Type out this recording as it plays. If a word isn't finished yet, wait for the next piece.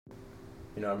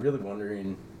I'm really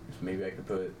wondering if maybe I could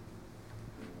put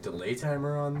delay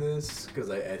timer on this because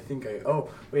I think I. Oh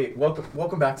wait,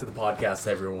 welcome back to the podcast,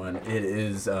 everyone. It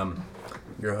is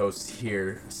your host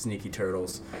here, Sneaky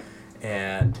Turtles,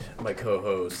 and my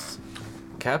co-host,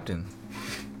 Captain.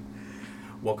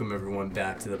 Welcome everyone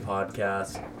back to the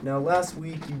podcast. Now, last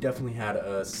week you definitely had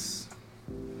us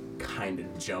kind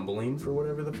of jumbling for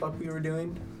whatever the fuck we were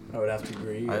doing. I would have to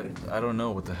agree. I don't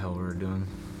know what the hell we were doing.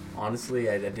 Honestly,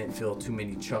 I didn't feel too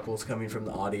many chuckles coming from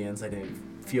the audience. I didn't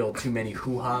feel too many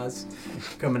hoo-has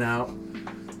coming out.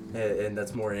 And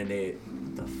that's more innate.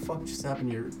 What the fuck just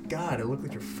happened? God, it looked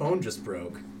like your phone just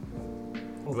broke.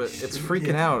 Holy But shit. it's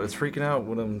freaking out. It's freaking out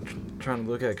when I'm trying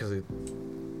to look at because of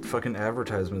fucking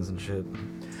advertisements and shit.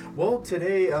 Well,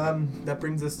 today, that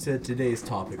brings us to today's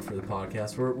topic for the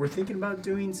podcast. We're thinking about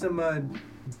doing some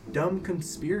dumb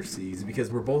conspiracies because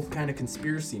we're both kind of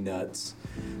conspiracy nuts.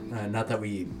 Not that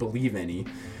we believe any.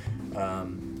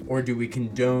 Or do we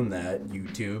condone that,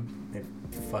 YouTube, if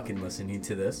you're fucking listening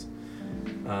to this?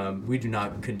 We do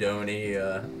not condone any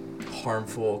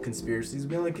harmful conspiracies.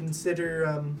 We only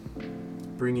consider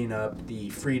bringing up the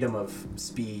freedom of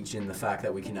speech and the fact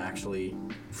that we can actually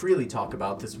freely talk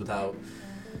about this without,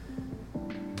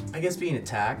 I guess, being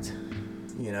attacked.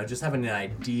 Just having an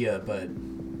idea, but,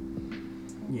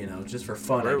 just for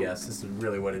fun, I guess. This is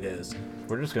really what it is.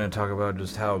 We're just going to talk about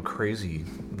just how crazy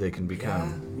they can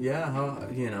become. Yeah, how,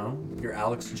 your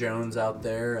Alex Jones out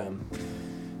there.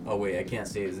 Oh, wait, I can't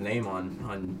say his name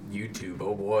on YouTube.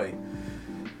 Oh, boy.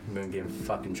 I'm going to get in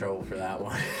fucking trouble for that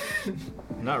one.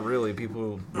 Not really.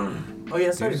 People... Oh, yeah,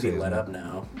 it's starting to be let up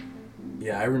now.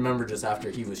 Yeah, I remember just after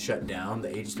he was shut down, the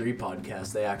H3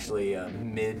 podcast, they actually,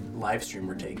 mid-live stream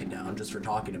were taken down just for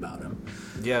talking about him.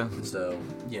 Yeah. So,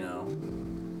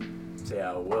 say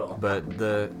how it will. But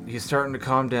he's starting to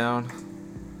calm down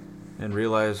and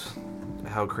realize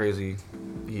how crazy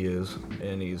he is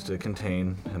and needs to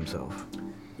contain himself.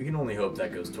 We can only hope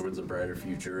that goes towards a brighter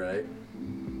future, right?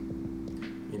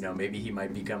 Maybe he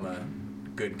might become a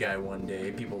good guy one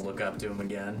day. People look up to him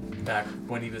again, back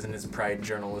when he was in his Pride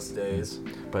journalist days.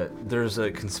 But there's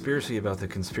a conspiracy about the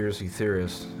conspiracy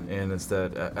theorist, and it's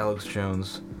that Alex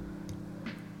Jones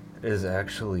is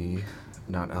actually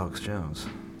not Alex Jones.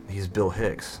 He's Bill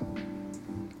Hicks.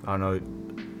 I don't know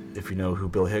if you know who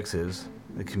Bill Hicks is,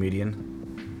 the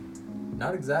comedian.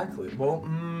 Not exactly. Well,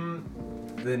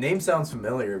 the name sounds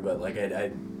familiar, but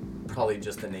I probably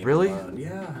just the name. Really? Alone.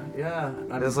 Yeah.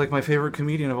 That's like my favorite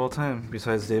comedian of all time,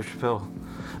 besides Dave Chappelle.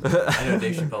 I know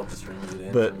Dave Chappelle just rings it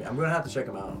in. But for me. I'm gonna have to check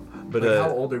him out. But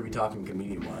how old are we talking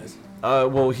comedian-wise?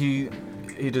 Well, he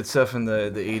did stuff in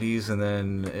the 80s and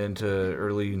then into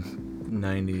early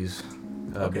 90s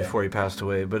before he passed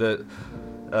away. But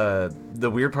the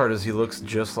weird part is he looks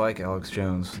just like Alex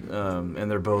Jones, and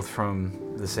they're both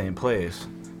from the same place.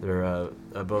 They're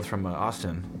both from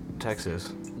Austin,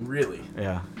 Texas. Really?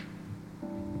 Yeah.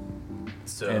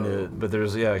 So. And but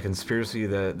there's a conspiracy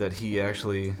that he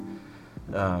actually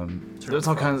there's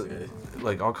all kinds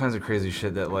of crazy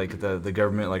shit that like the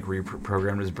government like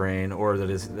reprogrammed his brain, or that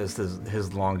this is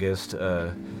his longest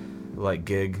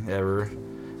gig ever,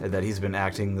 and that he's been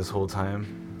acting this whole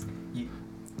time.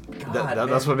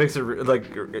 That's what makes it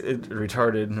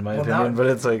retarded in my opinion. But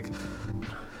it's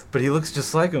but he looks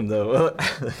just like him though.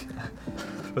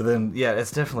 But then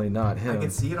it's definitely not him. I can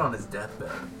see it on his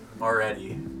deathbed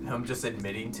already. Him just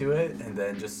admitting to it, and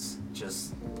then just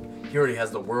he already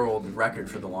has the world record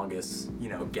for the longest,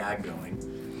 gag going.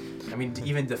 I mean,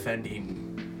 even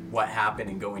defending what happened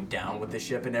and going down with the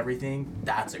ship and everything,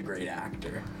 that's a great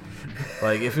actor.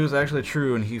 If it was actually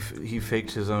true and he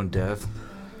faked his own death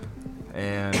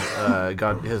and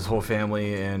got his whole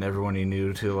family and everyone he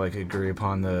knew to agree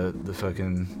upon the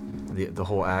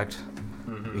whole act,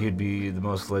 he'd be the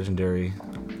most legendary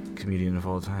comedian of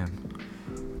all time.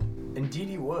 Indeed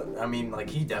he would. I mean,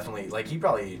 he definitely, he'd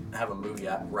probably have a movie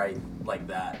right like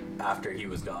that after he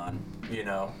was gone,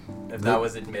 if that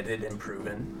was admitted and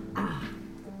proven.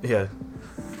 Yeah.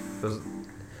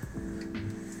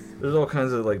 There's all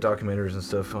kinds of, documentaries and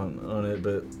stuff on it,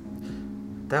 but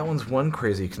that one's one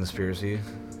crazy conspiracy.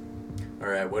 All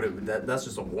right, that's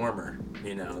just a warmer,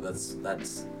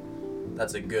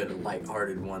 that's a good,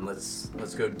 lighthearted one.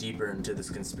 Let's go deeper into this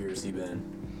conspiracy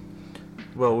bin.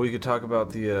 Well, we could talk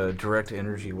about the direct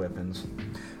energy weapons.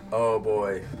 Oh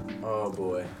boy.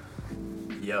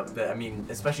 Yep. I mean,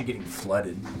 especially getting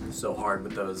flooded so hard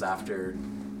with those after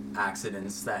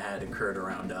accidents that had occurred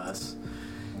around us.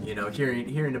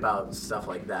 Hearing about stuff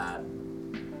like that,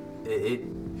 it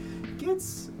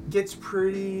gets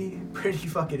pretty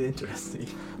fucking interesting.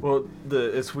 Well,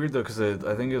 it's weird though, because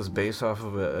I think it was based off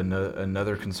of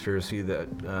another conspiracy that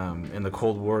in the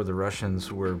Cold War the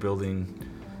Russians were building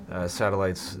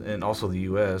satellites, and also the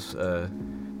U.S.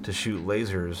 To shoot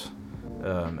lasers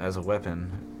as a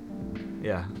weapon.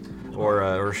 Yeah,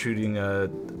 or shooting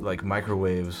like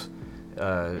microwaves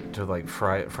to like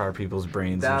fry people's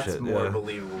brains That's and shit. more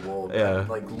believable. Yeah.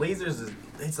 Like lasers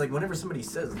it's like whenever somebody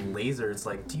says laser, it's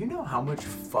like, do you know how much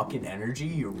fucking energy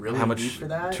you really need for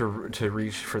that? To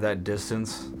reach for that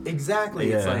distance?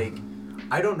 Exactly. Yeah. It's like,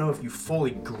 I don't know if you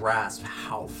fully grasp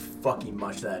how fucking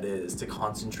much that is to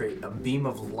concentrate a beam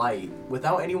of light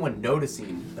without anyone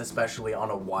noticing, especially on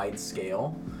a wide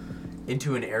scale,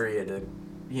 into an area to,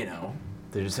 you know,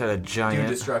 they just had a giant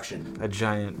do destruction. A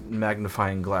giant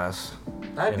magnifying glass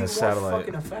That'd in be a satellite.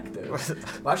 fucking effective.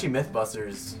 Well, actually,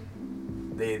 MythBusters,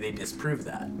 they disprove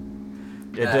that.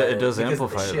 It does because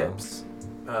amplify the ships.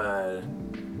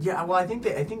 Yeah, well, I think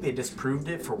they disproved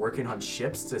it for working on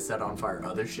ships to set on fire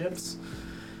other ships.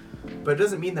 But it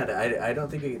doesn't mean that I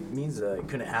don't think it means that it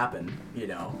couldn't happen, you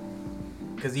know.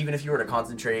 Because even if you were to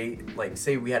concentrate, like,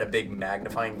 say we had a big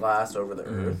magnifying glass over the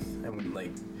Earth, and we,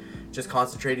 like, just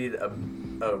concentrated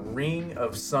a ring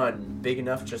of sun big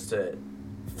enough just to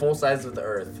full size of the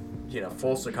Earth, you know,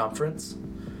 full circumference,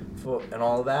 full, and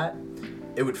all of that,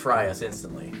 it would fry us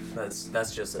instantly.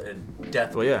 That's just a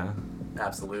death. Well, yeah.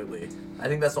 Absolutely. I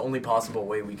think that's the only possible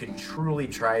way we can truly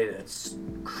try to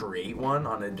create one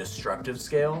on a destructive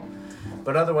scale.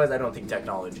 But otherwise, I don't think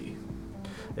technology.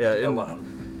 Yeah,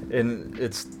 alone. And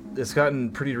it's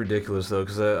gotten pretty ridiculous though,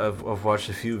 because I've watched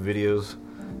a few videos,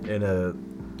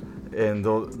 and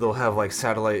they'll have like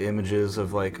satellite images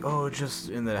of like, oh, just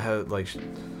in the like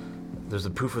there's a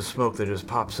poof of smoke that just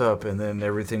pops up, and then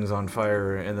everything's on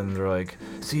fire, and then they're like,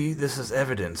 see, this is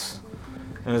evidence,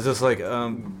 and it's just like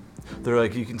they're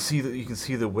like, you can see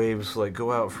the waves like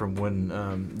go out from when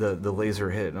the laser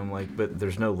hit, and I'm like, but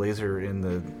there's no laser in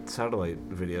the satellite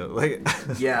video, like.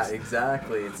 Yeah,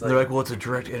 exactly. It's like, they're like, well, it's a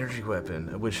direct energy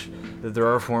weapon, which there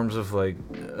are forms of like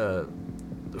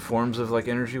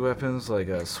energy weapons, like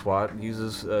SWAT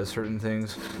uses certain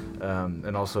things,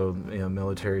 and also, you know,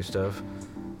 military stuff.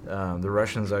 The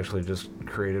Russians actually just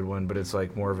created one, but it's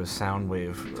like more of a sound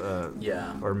wave,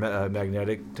 or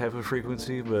magnetic type of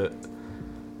frequency, but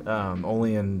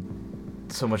only in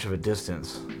so much of a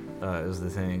distance is the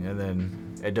thing, and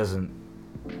then it doesn't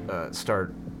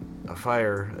start a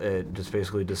fire. It just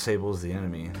basically disables the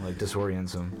enemy, like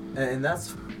disorients them. and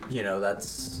that's, you know,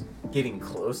 that's getting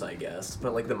close, I guess.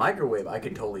 But like the microwave, I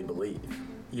could totally believe.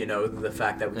 You know, the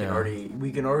fact that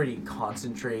we can already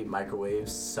concentrate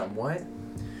microwaves somewhat.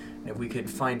 If we could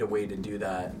find a way to do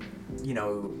that, you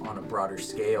know, on a broader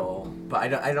scale.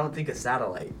 But I don't think a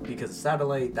satellite, because a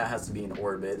satellite, that has to be in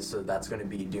orbit, so that's going to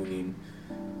be doing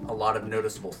a lot of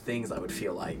noticeable things, I would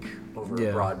feel like, over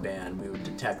a broadband. We would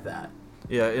detect that.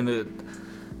 Yeah, and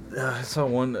I saw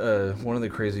one of the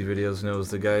crazy videos, and it was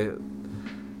the guy,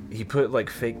 he put like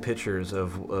fake pictures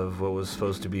of what was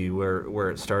supposed to be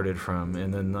where it started from,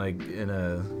 and then like in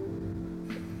a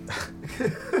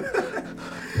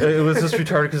it was just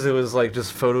retarded because it was like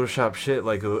just Photoshop shit,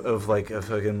 like of like a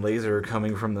fucking laser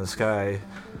coming from the sky.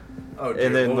 Oh, dear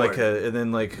and then Lord.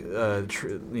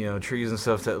 you know, trees and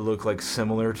stuff that look like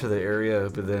similar to the area,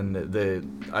 but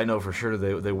then I know for sure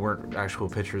they weren't actual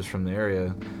pictures from the area.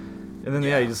 And then he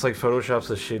just like Photoshops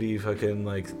a shitty fucking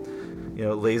like, you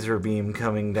know, laser beam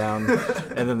coming down,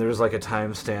 and then there's like a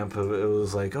timestamp of it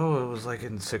was like, oh, it was like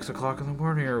in 6 o'clock in the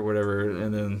morning or whatever,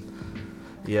 and then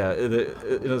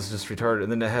it was just retarded.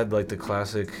 And then it had like the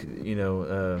classic, you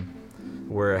know,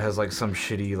 where it has like some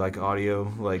shitty like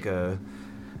audio, like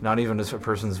not even just a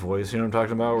person's voice, you know what I'm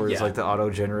talking about, where it's like the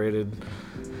auto-generated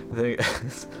thing.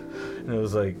 And it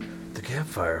was like, the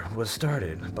campfire was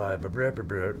started by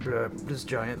this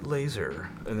giant laser,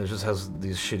 and it just has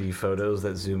these shitty photos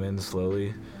that zoom in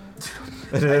slowly.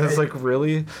 And it's like,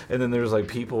 really? And then there's like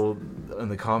people in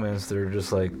the comments that are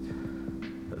just like,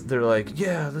 they're like,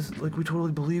 yeah, this, like, we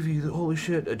totally believe you. Holy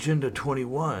shit, Agenda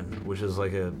 21, which is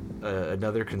like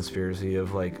another conspiracy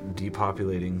of like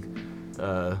depopulating.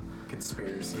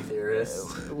 Conspiracy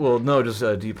theorists. Well, no, just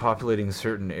depopulating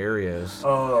certain areas.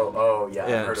 Oh, yeah.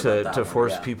 Yeah, I've heard about that to one,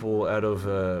 force people out of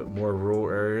more rural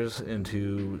areas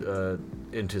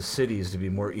into cities to be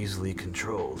more easily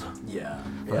controlled. Yeah,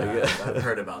 Like, I've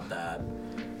heard about that.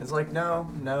 It's like,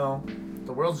 no,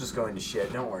 the world's just going to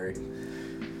shit. Don't worry.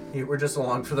 We're just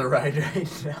along for the ride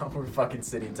right now. We're fucking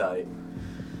sitting tight.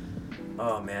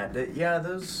 Oh man,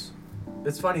 those.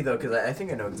 It's funny though, because I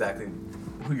think I know exactly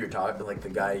who you're talking, like the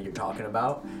guy you're talking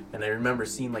about, and I remember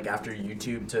seeing like after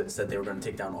YouTube said they were going to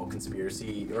take down all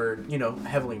conspiracy or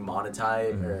heavily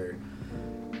monetize or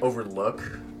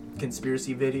overlook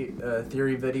conspiracy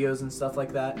theory videos and stuff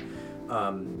like that.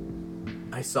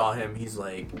 I saw him. He's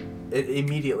like,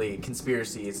 immediately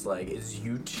conspiracy. It's like, is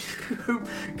YouTube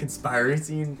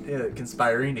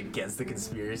conspiring against the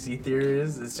conspiracy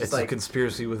theories? It's just like a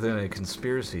conspiracy within a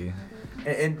conspiracy.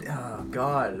 And oh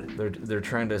god, they're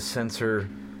trying to censor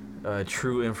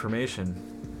true information.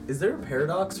 Is there a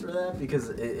paradox for that? Because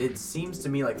it seems to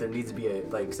me like there needs to be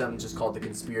something just called the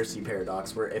conspiracy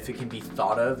paradox, where if it can be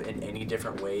thought of in any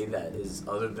different way that is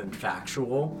other than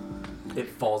factual, it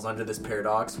falls under this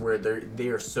paradox where they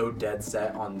are so dead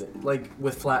set on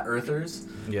with flat earthers.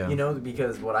 Yeah.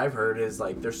 Because what I've heard is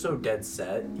like they're so dead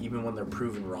set, even when they're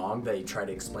proven wrong, they try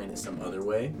to explain it some other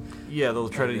way. Yeah, they'll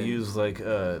try to use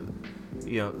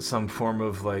some form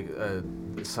of a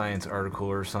science article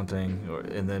or something,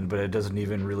 but it doesn't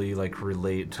even really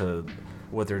relate to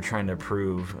what they're trying to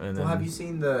prove. And then, have you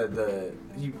seen do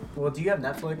you have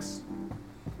Netflix?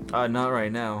 Not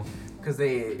right now. Because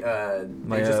they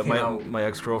just came out. My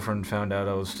ex-girlfriend found out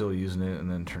I was still using it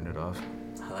and then turned it off.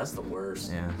 Oh, that's the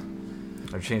worst. Yeah,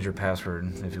 I've changed her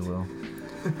password, if you will.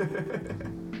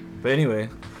 But anyway,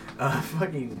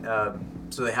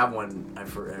 so they have one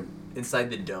Inside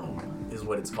the Dome is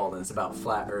what it's called, and it's about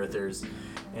flat earthers.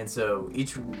 And so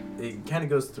it kind of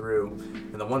goes through,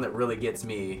 and the one that really gets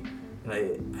me,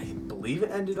 and I believe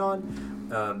it ended on,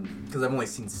 because I've only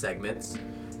seen segments,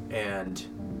 and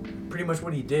pretty much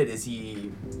what he did is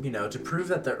he, to prove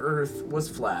that the Earth was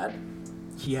flat,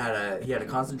 he had a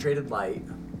concentrated light,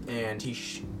 and he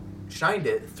shined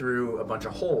it through a bunch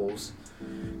of holes,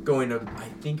 going to, I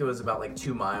think it was about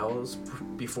 2 miles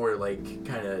before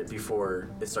before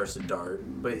it starts to dart,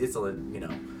 but it's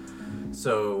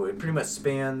so it pretty much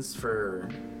spans for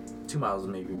 2 miles,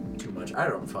 maybe too much, I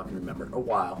don't fucking remember, a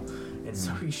while. And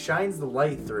so he shines the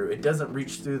light through, it doesn't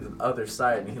reach through the other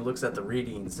side, and he looks at the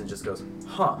readings and just goes,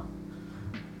 huh.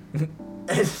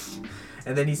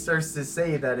 And then he starts to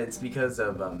say that it's because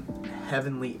of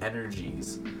heavenly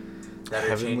energies that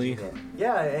are changing it.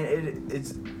 Yeah, and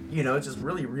it's it just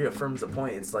really reaffirms the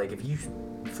point. It's like if you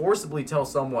forcibly tell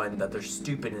someone that they're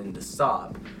stupid and to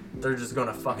stop, they're just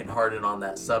gonna fucking harden on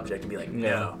that subject and be like,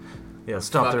 no. Yeah,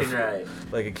 stomp their foot, right.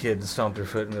 Like a kid, stomp their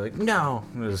foot and be like, no,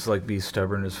 and just be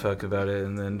stubborn as fuck about it,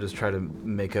 and then just try to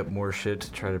make up more shit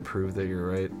to try to prove that you're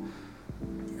right.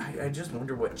 I just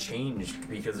wonder what changed,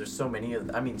 because there's so many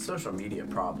social media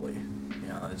probably,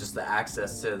 just the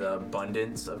access to the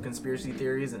abundance of conspiracy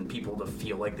theories and people to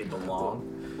feel like they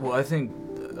belong. Well, I think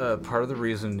part of the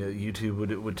reason that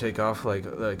YouTube would take off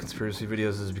conspiracy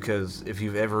videos is because if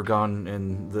you've ever gone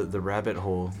in the rabbit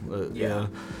hole,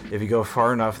 if you go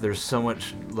far enough, there's so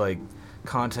much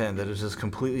content that is just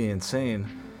completely insane.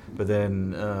 But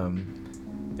then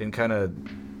in kind of,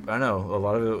 I don't know, a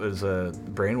lot of it was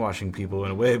brainwashing people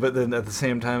in a way, but then at the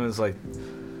same time it's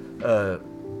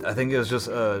I think it was just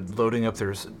loading up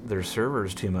their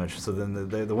servers too much. So then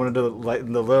they wanted to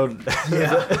lighten the load,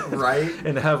 right,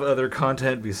 and have other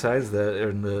content besides that.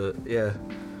 And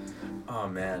oh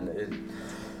man,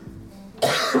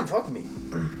 fuck me,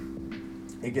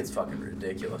 it gets fucking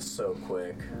ridiculous so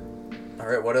quick. All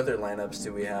right, what other lineups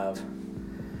do we have?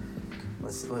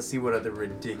 Let's see what other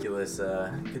ridiculous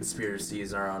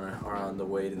conspiracies are on the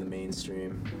way to the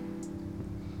mainstream.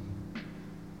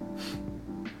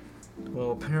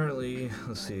 Well, apparently,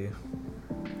 let's see.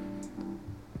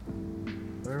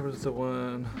 Where was the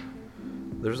one?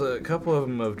 There's a couple of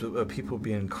them of people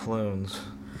being clones.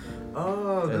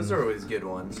 Oh, those are always good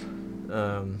ones.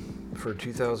 For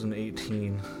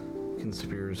 2018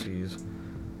 conspiracies,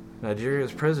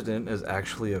 Nigeria's president is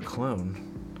actually a clone.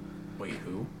 Wait,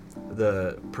 who?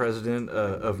 The president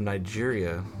of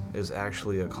Nigeria is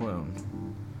actually a clone.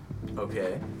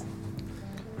 Okay.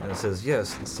 And it says,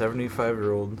 yes,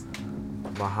 75-year-old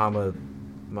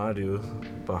Muhammadu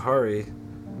Buhari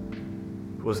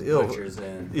was ill.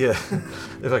 Yeah,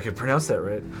 if I could pronounce that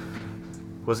right.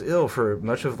 Was ill for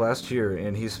much of last year,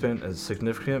 and he spent a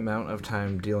significant amount of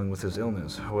time dealing with his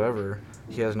illness. However,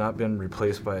 he has not been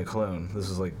replaced by a clone. This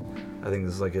is I think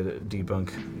this is a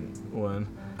debunk one.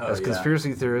 As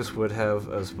conspiracy theorists would have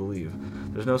us believe.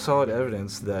 There's no solid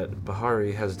evidence that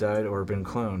Buhari has died or been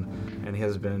cloned, and he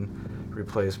has been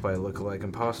replaced by a lookalike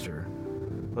imposter.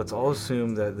 Let's all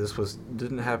assume that this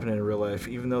didn't happen in real life,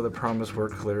 even though the promised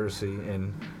word literacy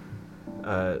in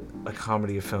a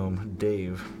comedy film,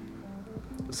 Dave.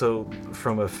 So,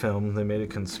 from a film, they made a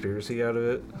conspiracy out of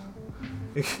it?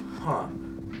 Huh.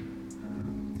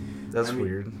 That's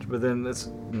weird. But then it's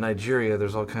Nigeria.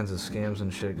 There's all kinds of scams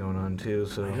and shit going on too.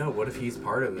 So I know. What if he's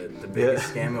part of it? The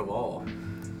biggest scam of all.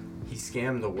 He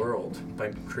scammed the world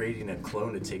by creating a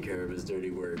clone to take care of his dirty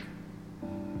work.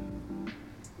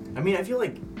 I mean, I feel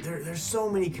like there's so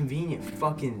many convenient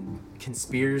fucking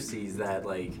conspiracies that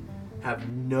like have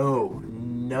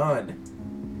none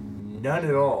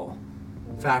at all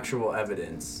factual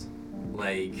evidence.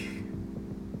 Like,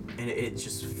 and it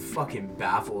just fucking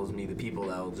baffles me, the people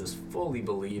that will just fully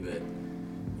believe it,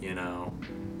 you know.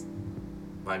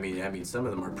 I mean, some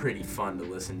of them are pretty fun to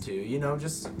listen to, you know,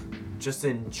 just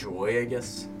enjoy, I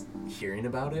guess, hearing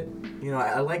about it. You know,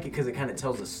 I like it because it kind of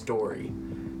tells a story,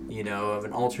 you know, of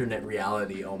an alternate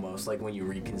reality almost, like when you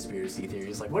read conspiracy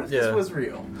theories. Like, what if this was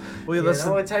real? Well, yeah,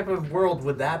 what type of world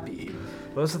would that be?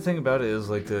 Well, that's the thing about it is,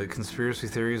 like, the conspiracy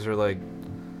theories are, like,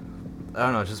 I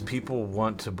don't know, just people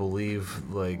want to believe,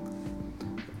 like,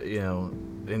 you know,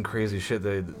 in crazy shit.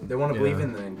 They want to believe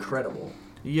in the incredible.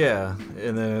 Yeah,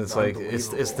 and then it's like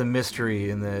it's the mystery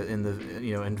and the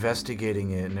you know,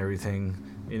 investigating it and everything,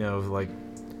 you know, like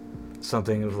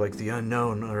something of like the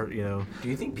unknown, or you know. Do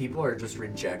you think people are just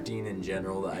rejecting in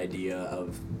general the idea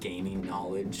of gaining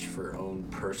knowledge for own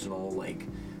personal like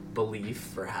belief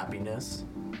for happiness?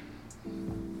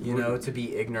 You know, to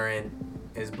be ignorant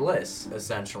is bliss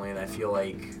essentially, and I feel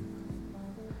like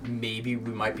maybe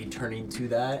we might be turning to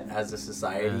that as a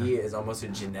society as almost a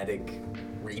genetic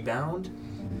rebound.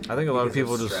 I think a lot of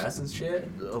people stress and shit.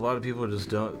 A lot of people just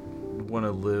don't want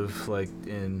to live like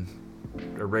in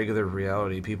a regular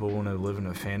reality. People want to live in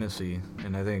a fantasy,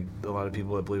 and I think a lot of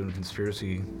people that believe in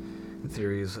conspiracy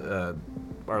theories are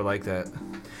like that.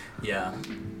 Yeah.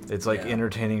 It's like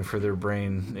entertaining for their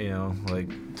brain, you know,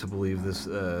 like to believe this,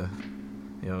 you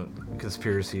know,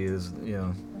 conspiracy is, you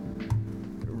know,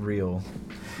 real.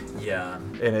 Yeah.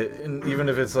 And even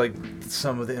if it's like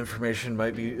some of the information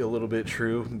might be a little bit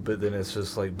true, but then it's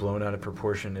just like blown out of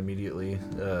proportion immediately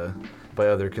by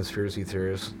other conspiracy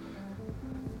theorists.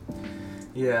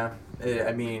 Yeah.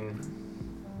 I mean,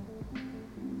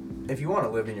 if you want to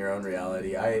live in your own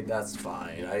reality, that's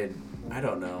fine. I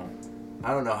don't know.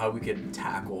 I don't know how we could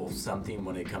tackle something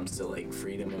when it comes to like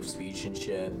freedom of speech and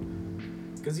shit.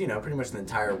 Because, you know, pretty much the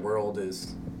entire world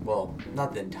is, well,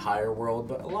 not the entire world,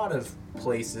 but a lot of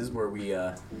places where we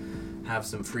have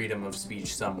some freedom of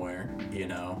speech somewhere, you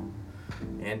know.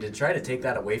 And to try to take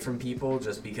that away from people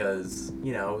just because,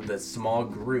 you know, the small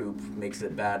group makes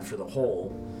it bad for the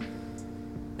whole.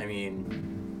 I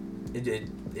mean,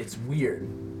 it's weird.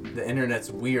 The internet's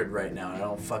weird right now. I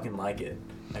don't fucking like it.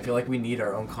 I feel like we need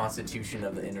our own constitution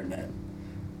of the internet.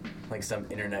 Like some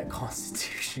internet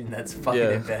constitution that's fucking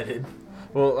embedded.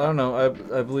 Well, I don't know.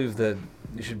 I believe that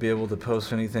you should be able to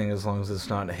post anything as long as it's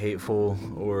not hateful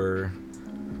or,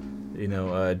 you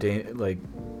know,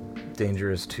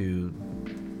 dangerous to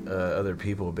other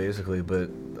people, basically. But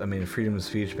I mean, freedom of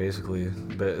speech, basically.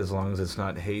 But as long as it's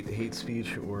not hate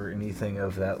speech or anything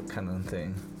of that kind of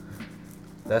thing.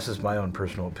 That's just my own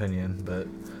personal opinion, but.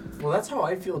 Well, that's how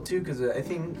I feel too, because I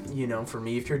think, you know, for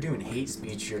me, if you're doing hate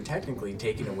speech, you're technically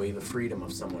taking away the freedom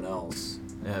of someone else.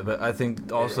 Yeah, but I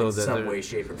think also in some way,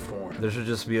 shape, or form. There should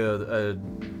just be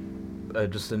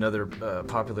just another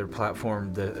popular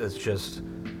platform that is just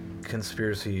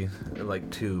conspiracy, like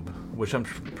Tube, which I'm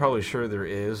probably sure there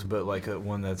is, but like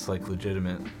one that's like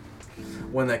legitimate.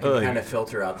 One that can kind of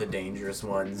filter out the dangerous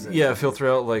ones. Yeah, filter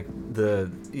out like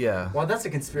Well, that's a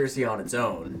conspiracy on its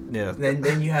own. Yeah.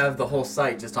 Then you have the whole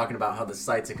site just talking about how the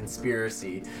site's a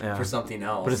conspiracy for something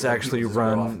else. But it's actually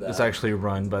run. It's actually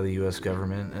run by the U.S.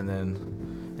 government, and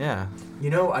then, yeah. You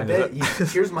know, I bet.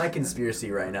 Here's my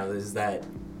conspiracy right now: is that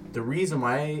the reason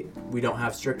why we don't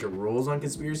have stricter rules on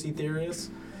conspiracy theorists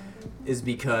is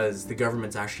because the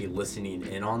government's actually listening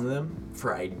in on them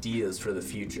for ideas for the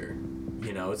future.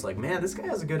 You know, it's like, man, this guy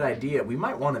has a good idea. We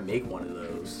might want to make one of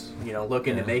those. You know, look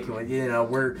into making one. You know,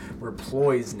 we're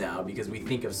poised now because we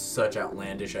think of such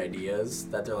outlandish ideas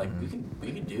that they're like,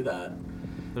 we can do that.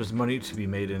 There's money to be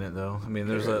made in it, though. I mean,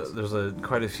 there's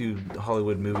quite a few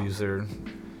Hollywood movies that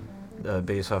are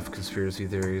based off conspiracy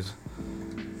theories.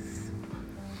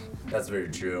 That's very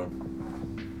true.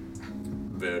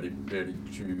 Very, very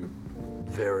true.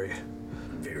 Very.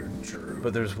 Very true.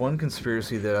 But there's one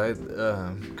conspiracy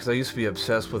that because I used to be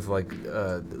obsessed with like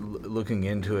looking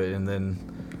into it, and then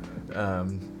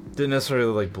didn't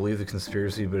necessarily like believe the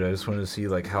conspiracy, but I just wanted to see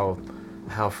like how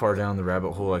far down the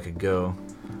rabbit hole I could go.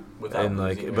 Without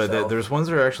losing yourself. But there's ones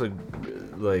that are actually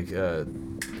like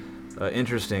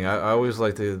interesting. I always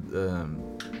like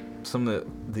some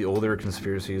of the older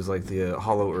conspiracies, like the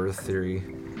hollow Earth theory,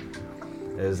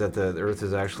 is that the Earth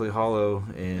is actually hollow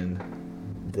and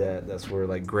that's where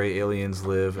like gray aliens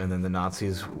live, and then the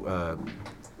Nazis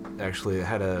actually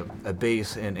had a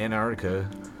base in Antarctica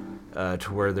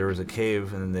to where there was a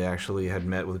cave, and they actually had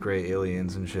met with gray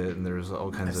aliens and shit, and there was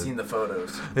all kinds I've of... seen the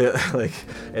photos. Yeah, like,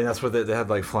 and that's what they had,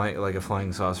 like a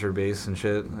flying saucer base and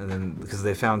shit, and then because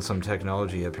they found some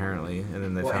technology apparently, and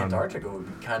then they found Antarctica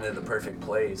would be kind of the perfect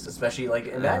place, especially like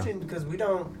imagine because we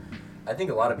don't. I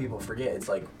think a lot of people forget it's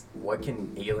like what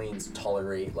can aliens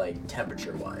tolerate like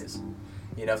temperature wise.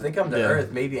 You know, if they come to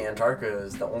Earth, maybe Antarctica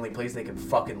is the only place they can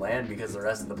fucking land because the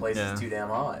rest of the place is too damn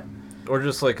hot. Or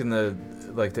just like in the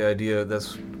idea,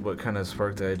 that's what kind of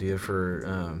sparked the idea for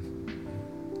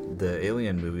the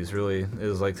Alien movies. Really, it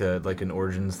was like an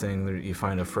Origins thing. You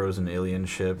find a frozen alien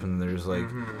ship, and there's like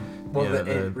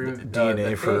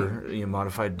DNA for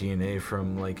modified DNA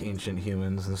from like ancient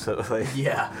humans and stuff like.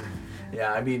 Yeah.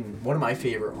 Yeah, I mean, one of my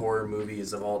favorite horror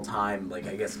movies of all time, like,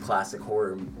 I guess classic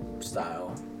horror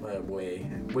style way,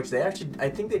 which I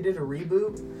think they did a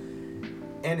reboot,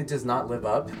 and it does not live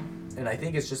up. And I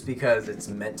think it's just because it's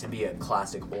meant to be a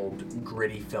classic old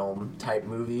gritty film type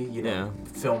movie,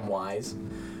 film-wise.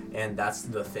 And that's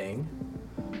The Thing,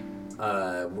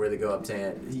 where they go up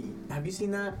to... Have you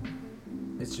seen that?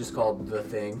 It's just called The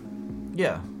Thing.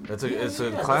 Yeah, it's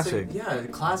a classic. A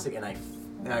classic, and I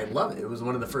love it. It was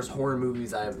one of the first horror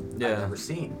movies I've ever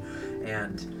seen,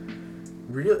 and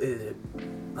really,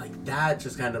 like that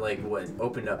just kind of like what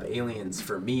opened up Aliens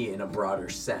for me in a broader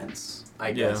sense,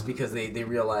 I guess, because they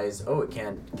realized, it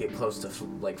can't get close to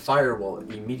like fire will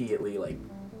immediately like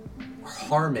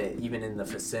harm it even in the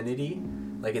vicinity,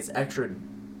 like it's extra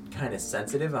kind of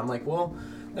sensitive. I'm like, well,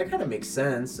 that kind of makes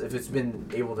sense if it's been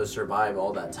able to survive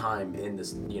all that time in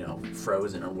this,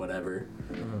 frozen or whatever,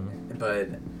 but.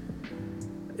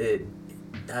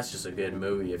 That's just a good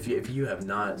movie. If you have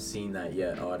not seen that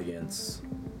yet, audience,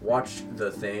 watch The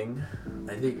Thing.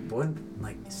 I think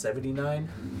 79,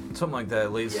 something like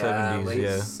that, late 70s,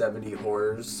 late 70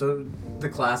 horrors. So the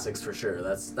classics for sure.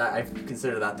 I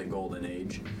consider that the golden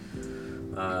age,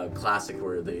 classic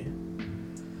worthy.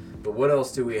 But what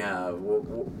else do we have?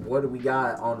 What do we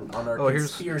got on our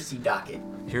conspiracy docket?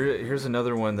 Here's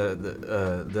another one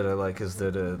that I like is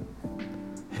that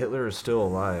Hitler is still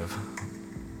alive.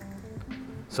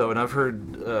 So, and I've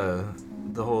heard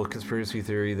the whole conspiracy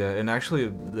theory that, and actually,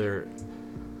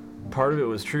 part of it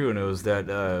was true, and it was that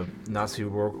Nazi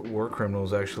war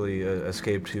criminals actually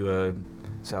escaped to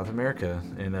South America,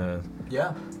 and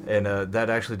that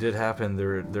actually did happen.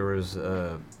 There was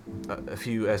a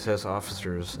few SS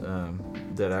officers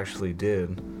that actually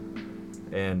did,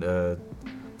 and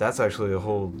that's actually a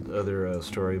whole other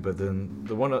story. But then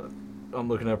the one I'm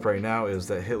looking up right now is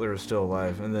that Hitler is still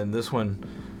alive, and then this one.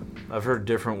 I've heard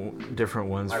different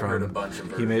ones from. I've heard a bunch of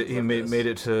versions. He made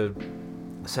it to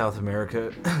South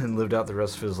America and lived out the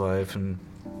rest of his life, and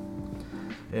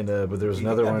but there was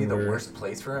another one. The worst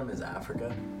place for him is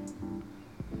Africa.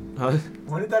 Huh?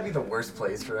 Wouldn't that be the worst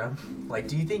place for him? Like,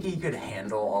 do you think he could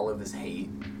handle all of this hate?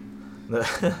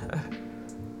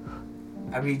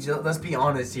 I mean, let's be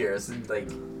honest here. It's like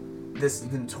this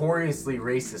notoriously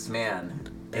racist man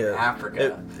in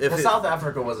Africa. South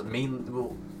Africa was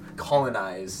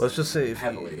colonized. Let's just say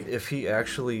heavily. If he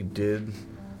actually did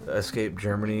escape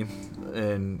Germany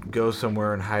and go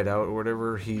somewhere and hide out or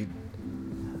whatever, he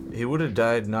would have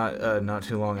died not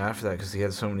too long after that because he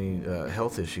had so many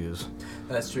health issues.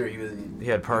 That's true. He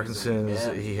had Parkinson's.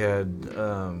 He had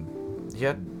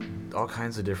all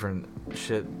kinds of different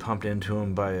shit pumped into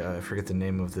him by I forget the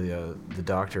name of the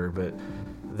doctor, but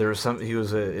there was he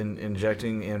was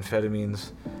injecting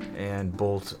amphetamines and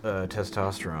bolt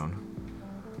testosterone.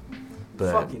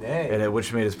 Fucking A. And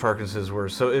which made his Parkinson's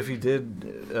worse. So if he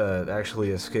did actually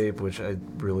escape, which I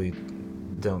really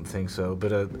don't think so,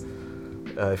 but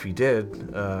if he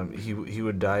did, he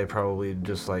would die probably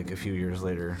just like a few years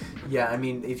later. Yeah, I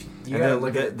mean, if you gotta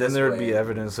look at it then there would be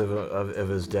evidence of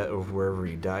his death of wherever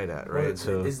he died at, right?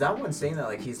 So is that one saying that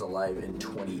like he's alive in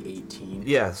 2018?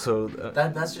 Yeah, so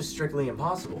that's just strictly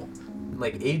impossible.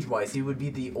 Like age-wise, he would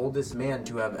be the oldest man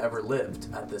to have ever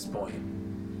lived at this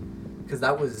point, because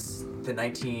that was the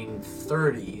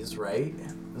 1930s, right?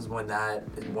 Is when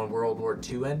World War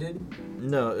II ended?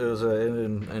 No, it was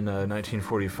in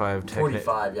 1945.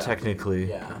 45, yeah. Technically.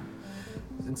 Yeah.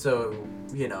 And so,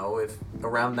 if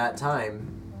around that time,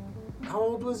 how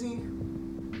old was he?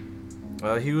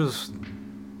 He was,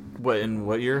 in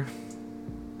what year?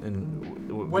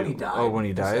 When he died. Oh, when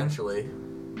he died? Essentially.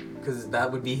 Because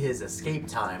that would be his escape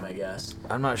time, I guess.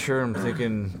 I'm not sure. I'm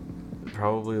thinking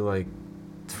probably like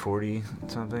 40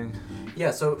 something.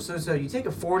 Yeah, so you take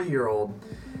a 40-year-old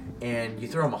and you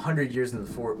throw him 100 years in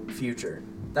the future.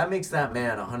 That makes that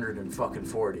man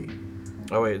 140.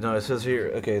 Oh wait, no, it says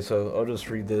here. Okay, so I'll just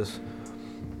read this.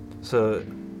 So,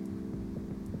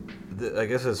 I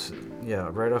guess it's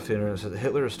right off the internet. It says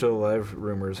Hitler is still alive.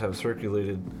 Rumors have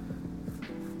circulated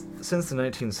since the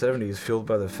 1970s, fueled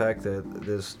by the fact that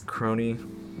this crony,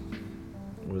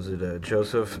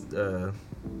 Joseph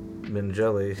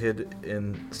Mengele, hid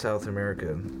in South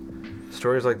America.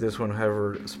 Stories like this one,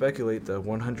 however, speculate that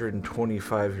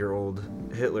 125-year-old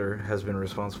Hitler has been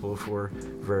responsible for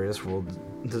various world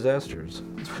disasters.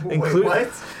 Wait,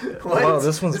 what? Wow,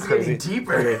 this one's crazy. Getting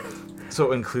deeper. Okay.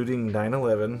 So, including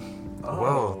 9/11. Oh,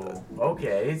 wow.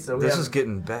 Okay. So this is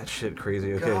getting batshit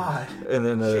crazy. Okay. God. And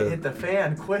then shit hit the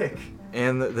fan quick.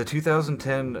 And the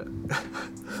 2010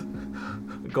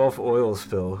 Gulf oil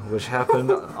spill, which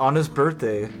happened on his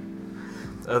birthday.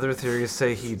 Other theories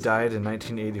say he died in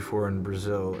 1984 in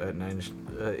Brazil at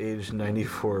age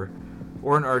 94,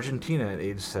 or in Argentina at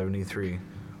age 73,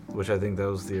 which I think that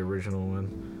was the original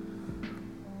one.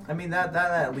 I mean, that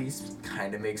at least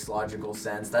kind of makes logical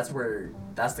sense. That's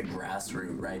the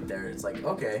grassroots right there. It's like,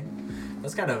 okay,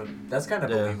 that's kind of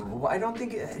believable. I don't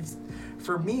think it's,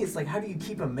 for me, it's like, how do you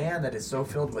keep a man that is so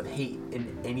filled with hate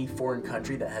in any foreign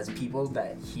country that has people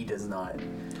that he does not?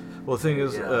 Well, the thing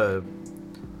is,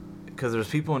 because there's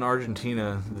people in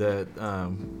Argentina that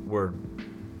were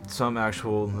some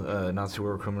actual Nazi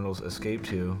war criminals escaped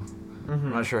to. Mm-hmm. I'm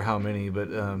not sure how many,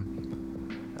 but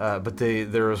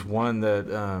there was one that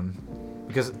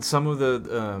because some of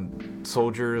the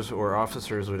soldiers or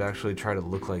officers would actually try to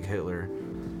look like Hitler,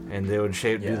 and they would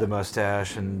do the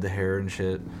mustache and the hair and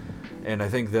shit. And I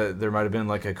think that there might have been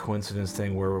like a coincidence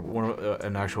thing where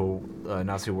an actual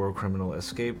Nazi war criminal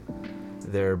escaped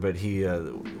there, but he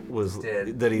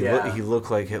he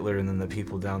looked like Hitler, and then the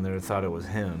people down there thought it was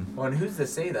him. Well, and who's to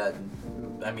say that?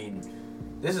 I mean,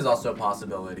 this is also a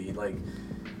possibility. Like,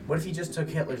 what if he just took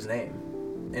Hitler's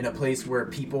name in a place where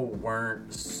people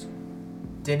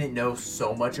didn't know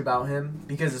so much about him?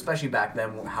 Because especially back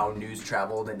then, how news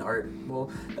traveled and art, well,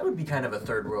 that would be kind of a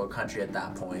third world country at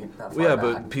that point.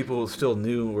 But people still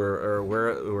knew or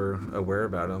were aware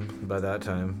about him by that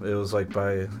time. It was like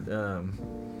by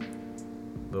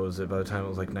what was it? By the time it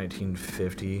was like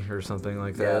 1950 or something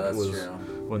like that. Yeah, that's was true.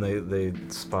 When they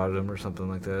spotted him or something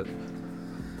like that.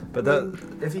 But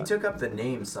if he took up the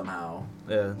name somehow,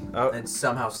 and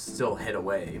somehow still hid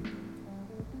away,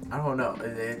 I don't know.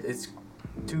 It's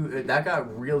too. That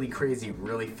got really crazy,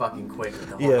 really fucking quick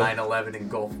with the whole 9/11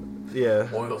 and Gulf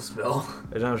oil spill.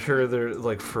 And I'm sure they're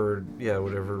like, for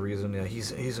whatever reason,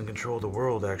 he's in control of the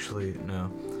world. Actually, no.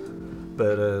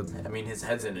 But I mean, his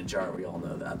head's in a jar. We all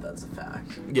know that. That's a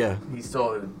fact. Yeah. He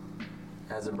still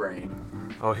has a brain.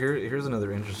 Oh, here's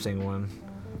another interesting one.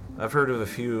 I've heard of a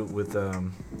few with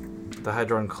the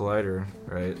Hadron Collider,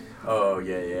 right? Oh,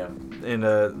 yeah. And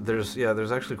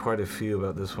there's actually quite a few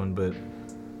about this one, but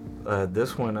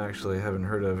this one actually I haven't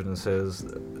heard of, and it says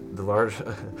the Large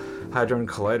Hadron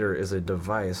Collider is a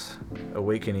device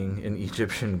awakening an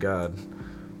Egyptian god.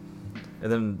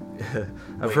 And then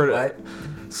I've heard what?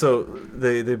 So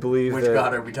they believe Which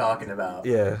god are we talking about?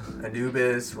 Yeah.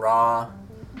 Anubis, Ra.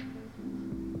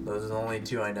 Those are the only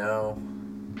two I know.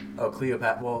 Oh,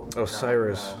 Cleopatra. Well,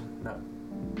 Osiris. No.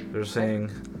 They're saying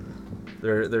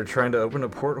they're trying to open a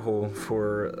porthole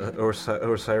for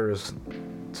Osiris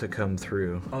to come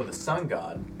through. Oh, the sun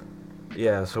god.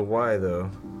 Yeah. So why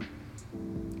though?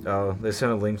 Oh, they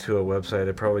sent a link to a website.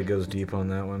 It probably goes deep on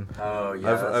that one. Oh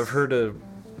yeah. I've heard of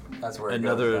that's where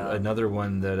another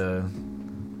one that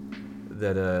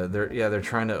they're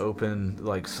trying to open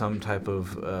like some type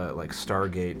of like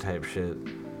Stargate type shit.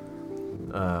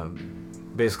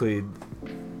 Basically,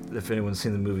 if anyone's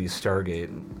seen the movie Stargate,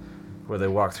 where they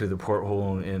walk through the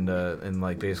porthole and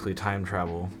like basically time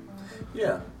travel.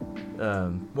 Yeah.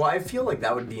 Well, I feel like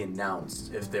that would be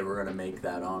announced if they were gonna make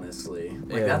that. Honestly,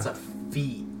 that's a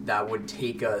feat that would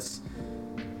take us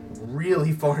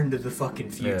really far into the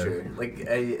fucking future. Yeah. Like,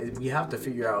 we have to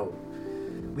figure out.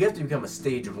 We have to become a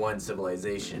stage 1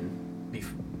 civilization,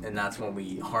 and that's when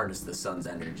we harness the sun's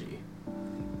energy.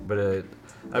 But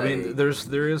I mean, there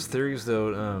is theories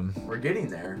though. We're getting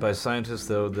there. By scientists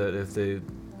though, that if they,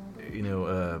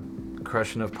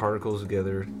 crush enough particles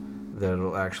together, that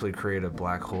it'll actually create a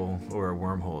black hole or a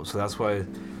wormhole. So that's why.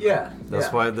 Yeah.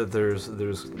 That's why that there's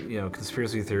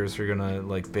conspiracy theorists are gonna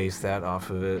like base that off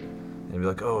of it, and be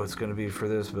like, oh, it's gonna be for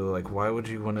this, but like, why would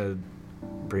you want to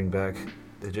bring back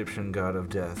the Egyptian god of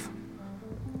death?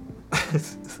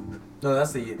 No,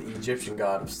 that's the Egyptian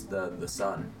god of the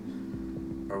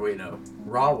sun. Or wait, no.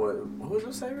 Ra was... What was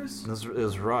Osiris? It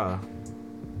was Ra.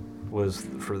 Was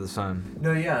for the sun.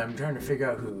 No, yeah, I'm trying to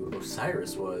figure out who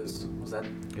Osiris was. Was that...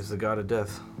 He's the god of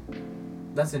death.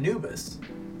 That's Anubis.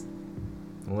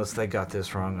 Unless they got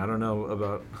this wrong. I don't know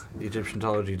about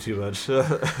Egyptology too much.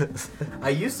 I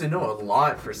used to know a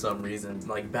lot for some reason.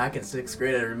 Like back in 6th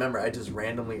grade, I remember I just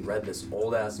randomly read this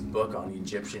old ass book on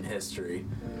Egyptian history.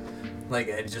 Like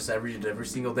I just every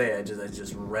single day, I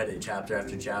just read it chapter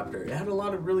after chapter. It had a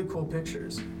lot of really cool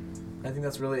pictures. I think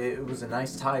that's really, it was a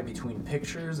nice tie between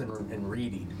pictures and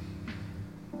reading.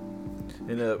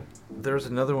 And there's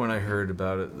another one I heard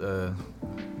about it,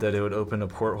 that it would open a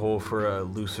porthole for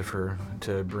Lucifer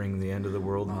to bring the end of the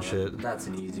world and shit. That's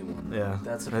an easy one. Yeah,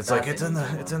 it's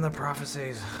in the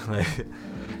prophecies. Like,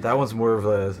 that one's more of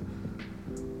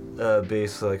a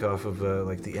base like off of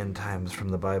like the end times from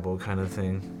the Bible kind of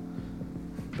thing.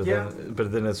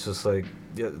 But then it's just like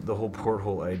the whole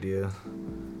porthole idea.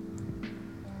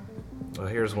 Oh,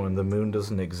 here's one. The moon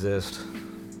doesn't exist.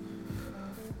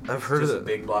 I've heard just a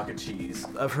big block of cheese.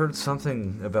 I've heard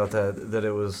something about that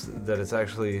it's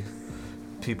actually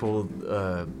people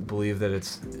believe that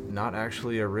it's not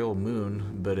actually a real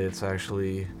moon, but it's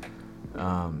actually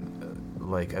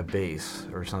like a base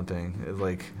or something.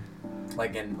 Like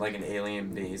an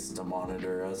alien base to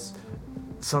monitor us.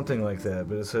 Something like that,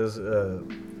 but it says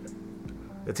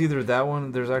it's either that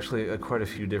one. There's actually quite a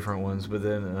few different ones, but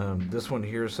then this one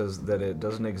here says that it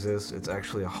doesn't exist. It's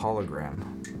actually a hologram.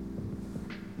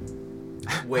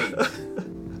 Wait.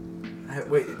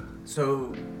 Wait.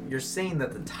 So you're saying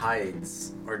that the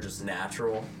tides are just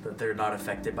natural, that they're not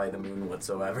affected by the moon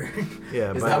whatsoever?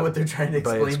 Yeah. Is that what they're trying to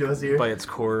explain to us here? By its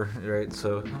core, right?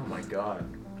 So. Oh my god.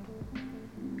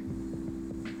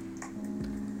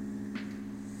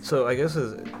 So I guess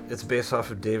it's based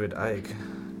off of David Icke,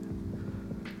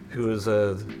 who is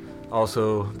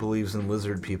also believes in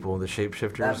lizard people, the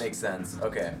shapeshifters. That makes sense.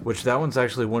 Okay. Which that one's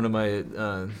actually one of my,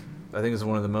 I think is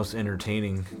one of the most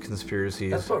entertaining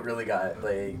conspiracies. That's what really got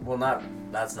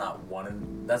that's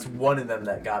one of them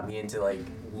that got me into like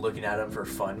looking at them for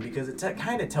fun, because it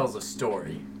kind of tells a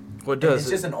story. What does? It's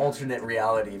just an alternate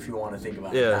reality if you want to think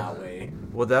about it that way.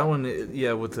 Well, that one,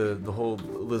 with the whole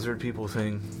lizard people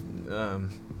thing,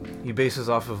 he bases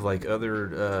off of like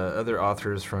other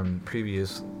authors from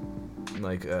previous,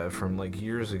 from like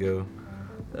years ago,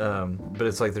 but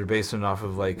it's like they're basing off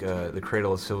of like the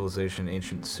cradle of civilization,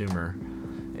 ancient Sumer,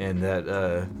 and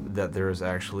that there is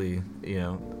actually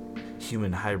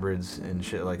human hybrids and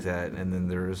shit like that, and then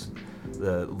there's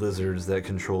the lizards that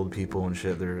controlled people and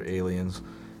shit. They're aliens.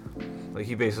 Like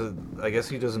I guess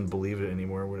he doesn't believe it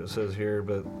anymore, what it says here,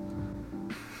 but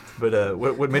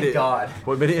what made it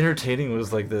entertaining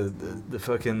was like the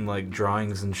fucking like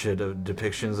drawings and shit of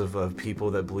depictions of people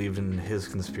that believed in his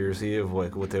conspiracy of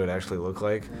like what they would actually look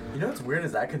like. You know what's weird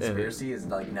is that conspiracy is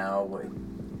like now what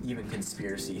even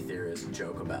conspiracy theorists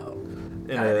joke about.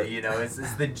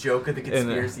 It's the joke of the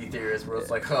conspiracy theorists where it's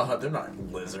like, oh, they're not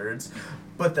lizards,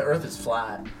 but the Earth is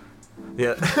flat.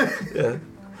 Yeah. Yeah.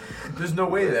 There's no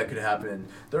way that could happen.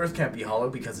 The Earth can't be hollow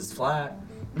because it's flat.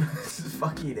 This is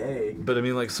fucking A. But I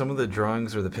mean, like, some of the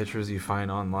drawings or the pictures you find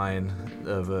online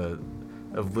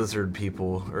of lizard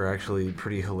people are actually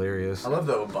pretty hilarious. I love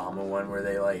the Obama one where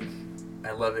they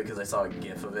I love it because I saw a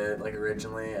GIF of it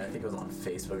originally. I think it was on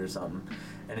Facebook or something,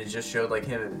 and it just showed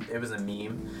him. It was a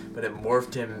meme, but it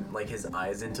morphed him his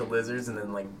eyes into lizards, and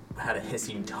then had a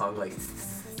hissing tongue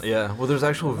Yeah, well, there's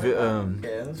actual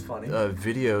yeah, that's funny.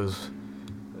 Videos.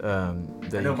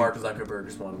 I know Mark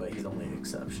Zuckerberg's one, but he's only an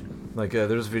exception.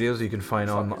 There's videos you can find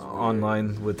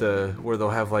online with where they'll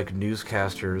have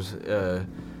newscasters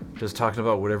just talking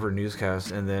about whatever newscast,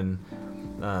 and then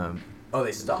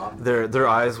they stop. Their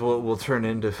eyes will turn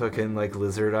into fucking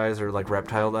lizard eyes or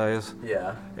reptile eyes.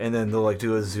 Yeah. And then they'll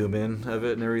do a zoom in of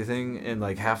it and everything, and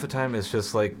half the time it's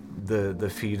just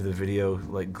the feed of the video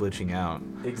glitching out.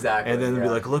 Exactly. And then they'll be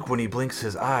like, look, when he blinks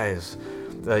his eyes.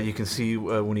 You can see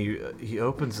when he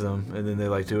opens them, and then they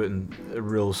do it in a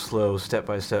real slow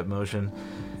step-by-step motion.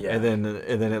 Yeah. And then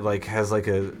it has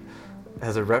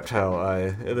a reptile eye,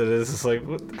 and then it's just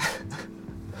what?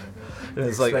 And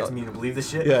it's expecting me to believe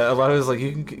this shit? Yeah, a lot of it's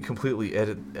you can was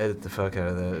edit the fuck out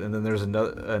of that. And then there's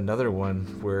another one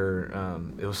where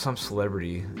it was some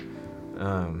celebrity.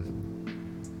 What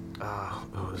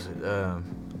was it?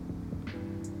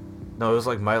 No, it was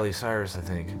Miley Cyrus, I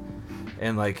think.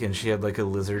 And she had a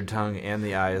lizard tongue and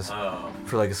the eyes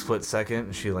for a split second.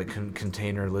 And she couldn't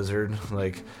contain her lizard.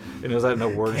 And it was at an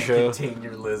award show. Contain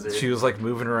your lizard. She was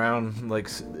moving around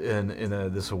in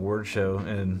this award show,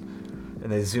 and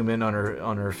they zoom in on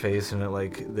her face, and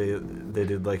it they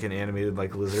did an animated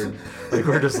lizard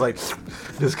where just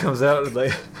just comes out, and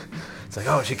it's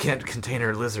oh, she can't contain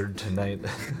her lizard tonight.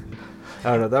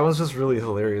 I don't know. That was just really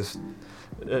hilarious.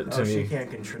 To she me. can't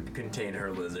contain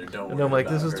her lizard. Don't worry. And I'm like,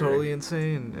 this about is her. totally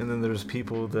insane. And then there's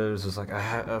people that is just like, I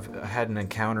had an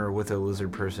encounter with a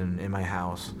lizard person in my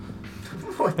house.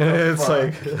 What And the it's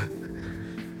fuck? like,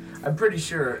 I'm pretty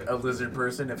sure a lizard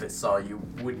person, if it saw you,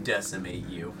 would decimate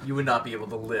you. You would not be able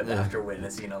to live after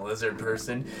witnessing a lizard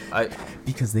person.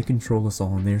 Because they control us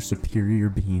all and they're superior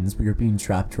beings. We are being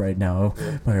trapped right now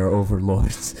by our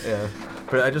overlords. yeah.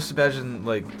 But I just imagine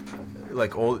like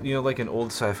old, like in old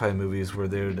sci-fi movies where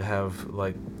they would have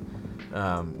like,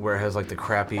 where it has like the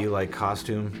crappy like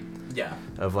costume. Yeah.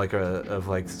 Of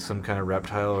like some kind of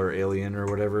reptile or alien or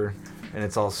whatever, and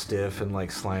it's all stiff and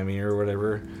like slimy or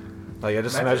whatever. Like I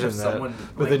just imagine that,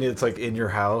 but then it's like in your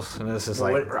house, and it's just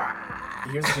like.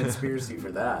 Here's a conspiracy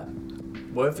for that.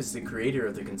 What if it's the creator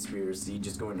of the conspiracy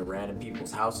just going to random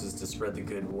people's houses to spread the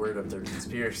good word of their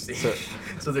conspiracy?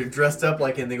 So they're dressed up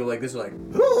like, and they go like this, like,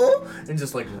 and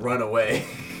just like run away.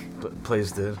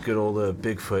 Plays the good old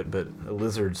Bigfoot, but a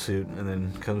lizard suit, and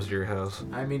then comes to your house.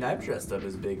 I mean, I've dressed up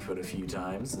as Bigfoot a few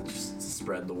times just to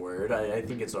spread the word. I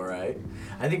think it's alright.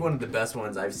 I think one of the best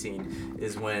ones I've seen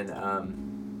is when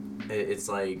it's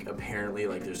like apparently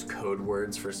like there's code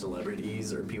words for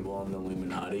celebrities or people on the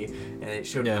Illuminati, and it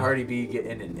showed Cardi B get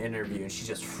in an interview and she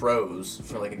just froze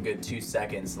for like a good 2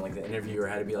 seconds, and like the interviewer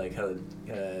had to be like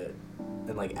and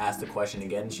like ask the question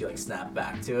again, and she like snapped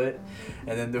back to it.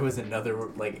 And then there was another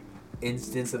like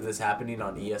instance of this happening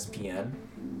on ESPN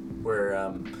where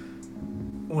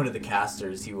one of the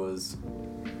casters he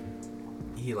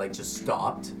like just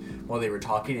stopped while they were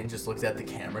talking and just looked at the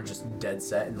camera just dead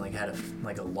set and like had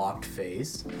a locked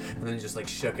face, and then just like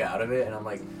shook out of it. And I'm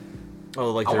like,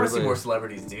 oh, like I want to see more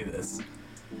celebrities do this.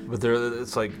 But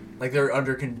it's like they're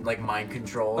under like mind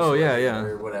control. Oh yeah,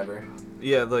 or whatever.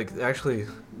 Yeah, like actually,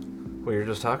 what you're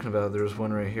just talking about. There's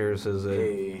one right here. It says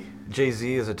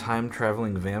Jay-Z is a time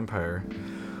traveling vampire.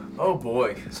 Oh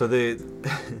boy. So they,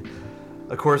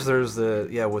 of course, there's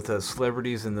with the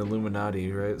celebrities and the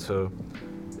Illuminati, right? So.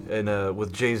 And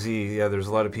with Jay-Z, there's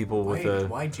a lot of people with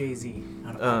why Jay-Z?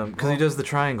 Because he does the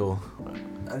triangle.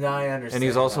 No, I understand. And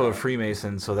he's also a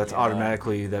Freemason, so that's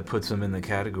automatically that puts him in the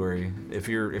category. If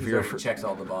you're checks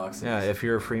all the boxes. Yeah, if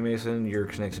you're a Freemason, you're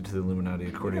connected to the Illuminati.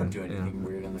 According, we don't do anything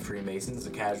weird in the Freemasons. It's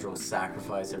a casual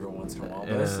sacrifice every once in a while,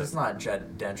 but it's not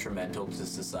detrimental to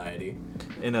society.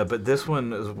 And but this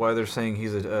one is why they're saying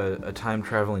he's a time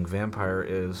traveling vampire.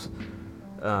 Is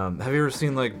have you ever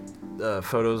seen like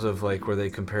photos of like where they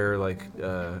compare like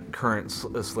current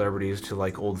celebrities to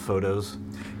like old photos?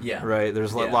 Yeah. Right.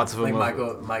 There's lots of them. Like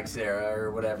Mike Cera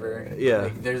or whatever. Yeah.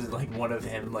 Like, there's like one of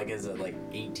him like as a like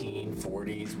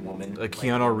 1840s woman. Like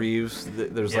Keanu Reeves.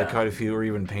 There's like quite a few, or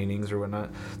even paintings or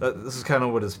whatnot. This is kind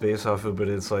of what it's based off of, but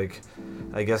it's like,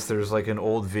 I guess there's like an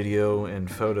old video and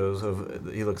photos of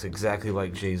he looks exactly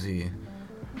like Jay-Z.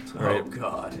 Right? Oh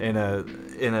God.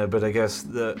 But I guess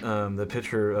the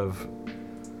picture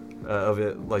of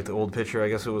it, like the old picture, I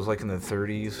guess it was like in the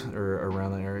 30s or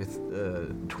around that area,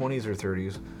 20s or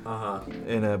 30s.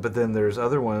 And but then there's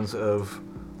other ones of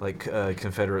like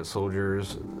Confederate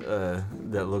soldiers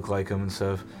that look like him and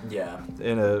stuff. Yeah.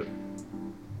 And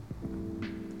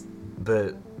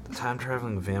but time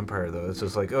traveling vampire though, it's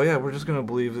just like, oh yeah, we're just gonna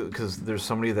believe it because there's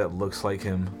somebody that looks like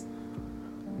him,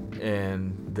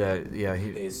 and that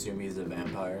they assume he's a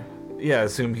vampire. Yeah,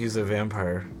 assume he's a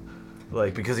vampire.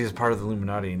 Like, because he's part of the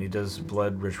Illuminati and he does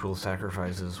blood ritual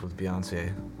sacrifices with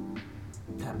Beyonce.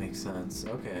 That makes sense.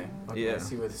 Okay. Yeah. I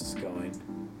see where this is going.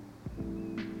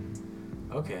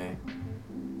 Okay.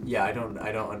 Yeah, I don't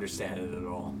understand it at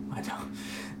all. I don't.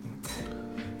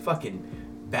 Fucking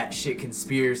batshit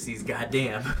conspiracies,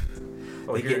 goddamn.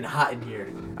 They're getting hot in here.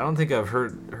 I don't think I've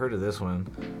heard of this one.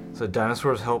 So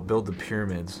dinosaurs helped build the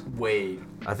pyramids. Wait.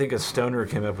 I think a stoner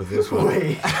came up with this one.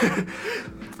 Wait.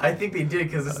 I think they did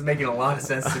because this is making a lot of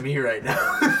sense to me right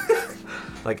now.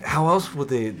 Like, how else would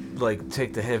they like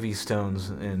take the heavy stones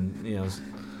and and build the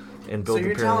pyramids? So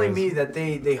you're telling me that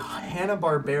they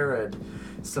Hanna-Barbera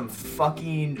some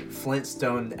fucking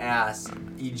Flintstone ass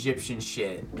Egyptian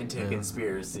shit into a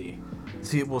conspiracy?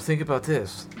 See, well, think about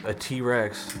this: a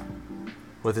T-Rex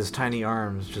with his tiny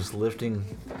arms just lifting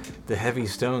the heavy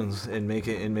stones and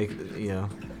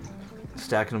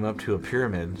stacking them up to a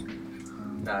pyramid.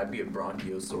 Nah, it'd be a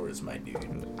Bronchiosaurus, my dude.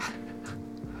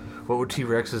 What would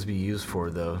T-Rexes be used for,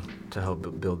 though, to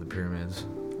help build the pyramids?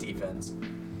 Defense.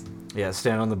 Yeah,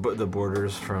 stand on the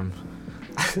borders from...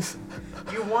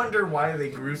 You wonder why they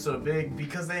grew so big,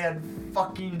 because they had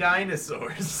fucking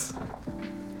dinosaurs.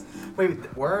 Wait,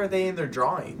 where are they in their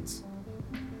drawings?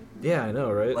 Yeah, I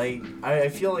know, right? Like, I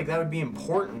feel like that would be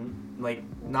important. Like,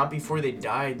 not before they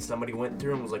died, somebody went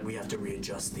through and was like, we have to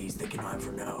readjust these, they can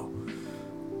never know.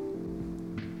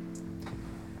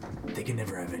 They can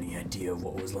never have any idea of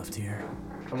what was left here.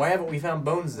 And why haven't we found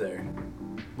bones there?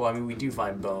 Well, I mean, we do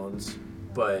find bones,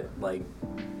 but, like,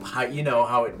 you know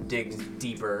how it digs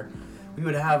deeper. We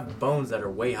would have bones that are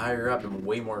way higher up and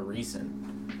way more recent.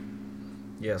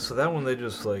 Yeah, so that one they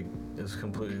just, like, is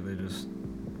completely, they just...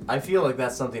 I feel like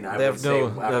that's something I would say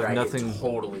after I get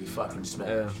totally fucking smashed.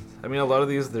 Yeah. I mean, a lot of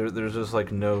these, there's just,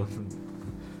 like, no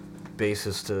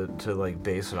basis to like,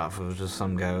 base it off of. Just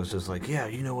some guy was just like, yeah,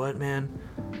 you know what, man?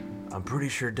 I'm pretty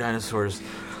sure dinosaurs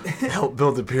helped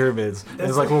build the pyramids. And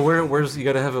it's like, well, where's you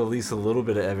got to have at least a little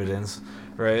bit of evidence,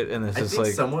 right? And it's just like... I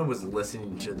think someone was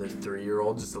listening to the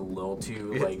 3-year-old just a little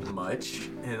too, like, much,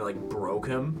 and it, like, broke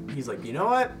him. He's like, you know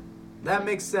what? That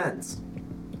makes sense.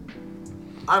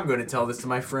 I'm going to tell this to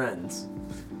my friends.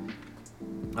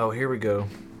 Oh, here we go.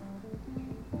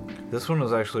 This one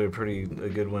was actually a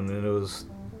good one, and it was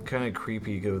kind of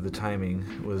creepy. The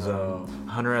timing was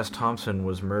Hunter S. Thompson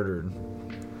was murdered,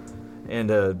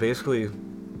 and basically,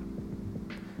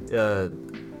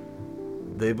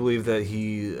 they believe that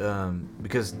he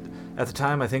because at the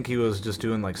time I think he was just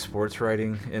doing like sports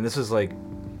writing, and this is like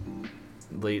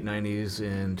late 90s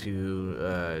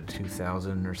into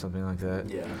 2000 or something like that.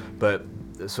 Yeah. But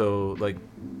so like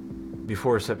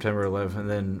before September 11th, and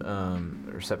then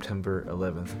or September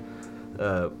 11th.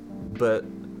 But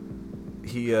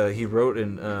he wrote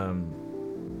in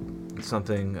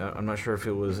something. I'm not sure if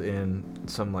it was in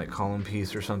some like column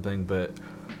piece or something, but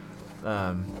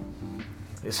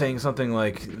it's saying something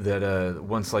like that.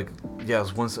 Once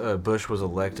Bush was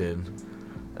elected,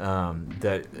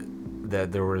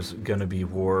 that there was gonna be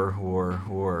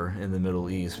war in the Middle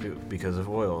East because of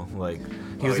oil. Like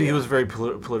he was very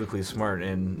politically smart,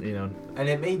 and you know. And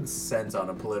it made sense on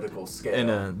a political scale. And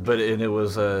it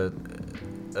was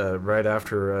right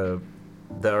after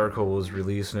the article was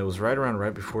released, and it was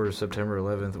right before September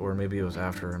 11th, or maybe it was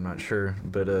after. I'm not sure,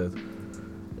 but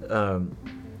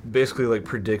basically like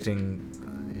predicting.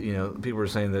 You know, people were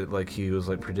saying that like he was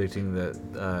like predicting that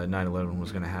 9/11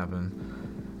 was gonna happen.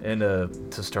 And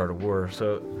to start a war.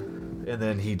 So, and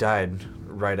then he died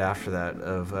right after that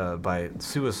of by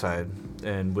suicide,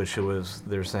 and which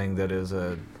they're saying that is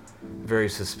very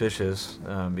suspicious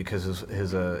because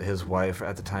his wife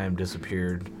at the time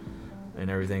disappeared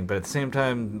and everything. But at the same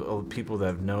time, people that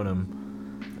have known him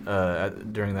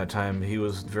during that time, he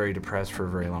was very depressed for a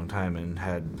very long time and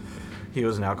he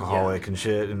was an alcoholic and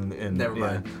shit. And never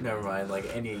mind.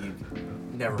 Like any.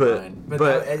 But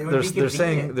they're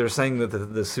saying that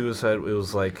the suicide, it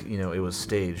was like, you know, it was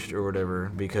staged or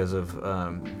whatever because of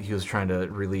he was trying to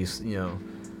release, you know,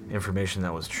 information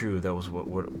that was true. That was what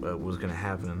was going to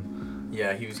happen.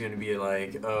 Yeah, he was going to be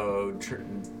like, you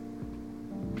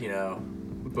know,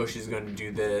 Bush is going to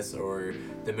do this, or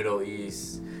the Middle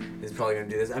East is probably going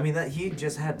to do this. I mean, that he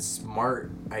just had smart,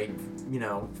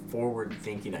 forward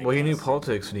thinking. Well, he knew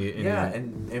politics,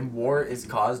 and war is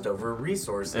caused over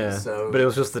resources. Yeah, so, but it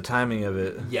was just the timing of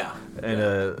it. Yeah,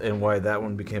 and why that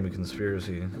one became a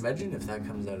conspiracy. Imagine if that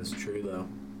comes out as true, though.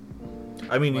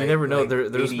 I mean, you never know.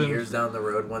 There's 80 been years down the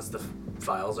road once the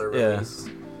files are released.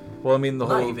 Yeah. Well, I mean,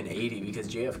 not even 80 because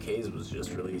JFK's was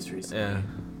just released recently. Yeah.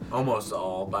 Almost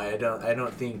all, but I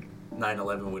don't think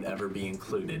 9/11 would ever be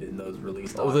included in those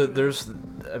released documents.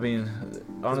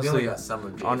 Honestly,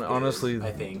 honestly,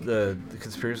 I think the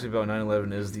conspiracy about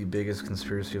 9/11 is the biggest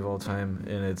conspiracy of all time,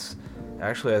 and it's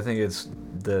actually, I think it's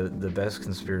the best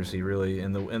conspiracy, really,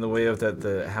 in the way of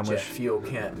that how much jet fuel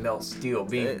can't melt steel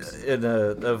beams,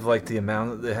 of like the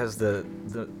amount it has a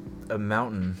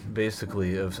mountain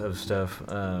basically of stuff.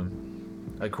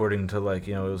 According to, like,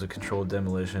 you know, it was a controlled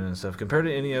demolition and stuff. Compared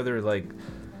to any other, like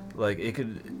it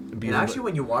could be... And actually,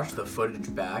 when you watch the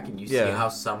footage back and you see how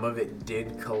some of it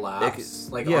did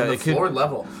collapse, on the floor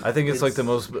level... I think it's like the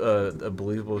most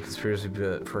believable conspiracy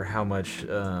for how much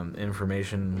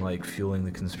information, like, fueling the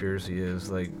conspiracy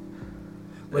is, like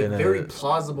very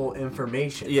plausible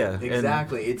information. Yeah,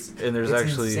 exactly. It's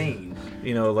actually insane.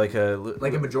 You know, like a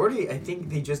majority... I think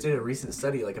they just did a recent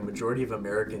study. Like, a majority of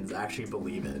Americans actually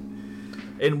believe it.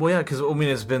 And well, yeah, because I mean,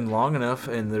 it's been long enough,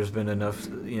 and there's been enough,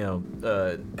 you know,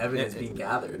 evidence being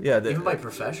gathered. Yeah, even by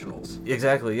professionals.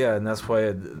 Exactly. Yeah, and that's why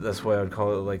I would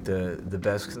call it like the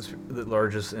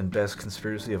largest and best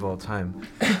conspiracy of all time.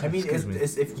 I mean,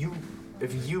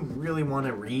 if you really want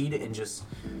to read and just,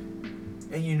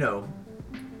 and you know,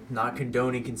 not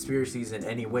condoning conspiracies in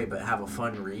any way, but have a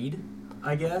fun read,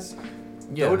 I guess.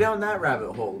 Yeah. Go down that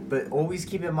rabbit hole, but always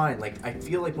keep in mind, like, I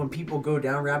feel like when people go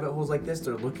down rabbit holes like this,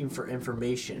 they're looking for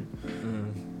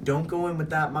information. Don't go in with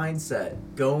that mindset.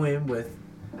 Go in with,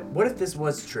 what if this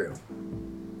was true?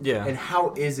 Yeah. And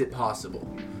how is it possible?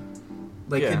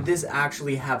 Like, could this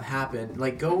actually have happened?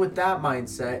 Like, go with that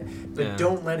mindset, but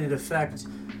don't let it affect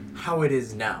how it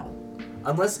is now.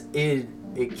 Unless it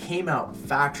came out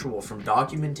factual from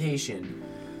documentation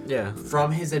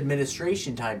from his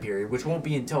administration time period, which won't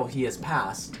be until he has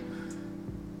passed,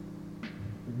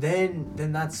 then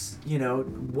that's,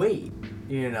 wait.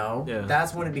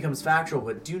 That's when it becomes factual,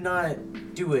 but do not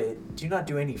do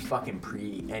any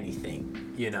fucking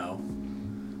anything,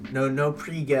 No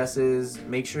pre-guesses.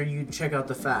 Make sure you check out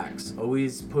the facts.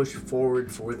 Always push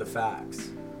forward for the facts.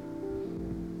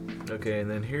 Okay, and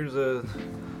then here's a...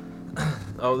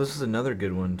 Oh, this is another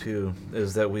good one, too,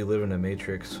 is that we live in a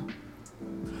matrix.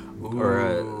 Ooh. Or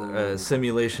a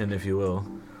simulation, if you will.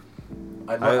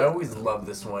 I always love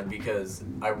this one because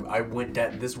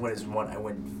this one is one I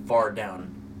went far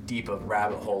down deep a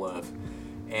rabbit hole of,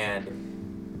 and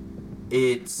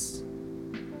it's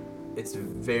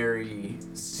very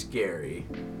scary,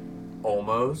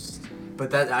 almost.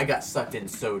 But that I got sucked in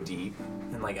so deep,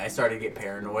 and I started to get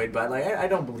paranoid. But I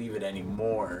don't believe it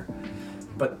anymore.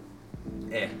 But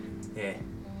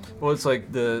Well, it's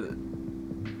like the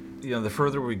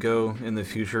further we go in the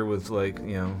future with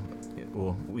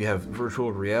we have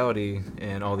virtual reality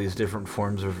and all these different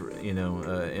forms of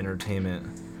entertainment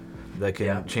that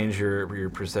can change your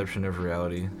perception of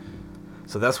reality.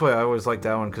 So that's why I always like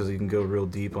that one, because you can go real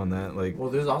deep on that. Well,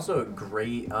 there's also a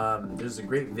great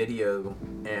video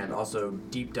and also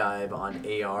deep dive on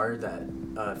AR that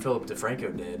Philip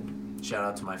DeFranco did. Shout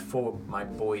out to my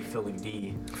boy Philly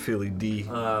D. Philly D.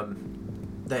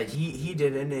 That he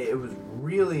did, and it was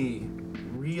really,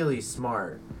 really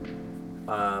smart.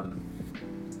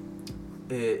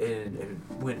 It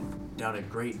went down a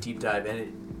great deep dive, and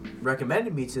it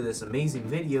recommended me to this amazing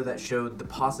video that showed the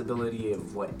possibility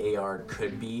of what AR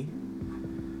could be,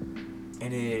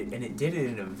 and it did it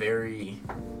in a very,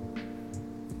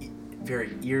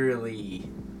 very eerily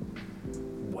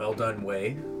well done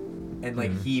way, and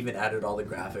he even added all the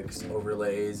graphics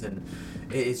overlays, and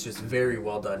it's just very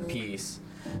well done piece,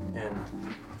 and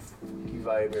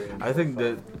I think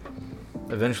that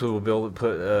eventually we'll be able to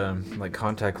put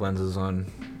contact lenses on,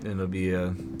 and it'll be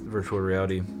virtual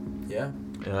reality. Yeah.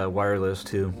 Wireless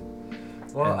too.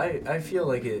 Well, I feel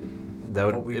like it.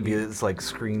 It's like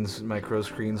screens, micro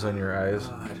screens on your eyes.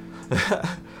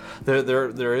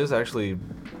 There is actually,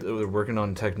 we're working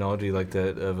on technology like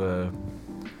that of a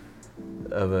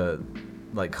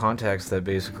contacts that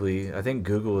basically, I think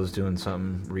Google is doing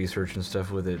some research and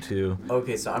stuff with it too.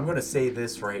 Okay, so I'm gonna say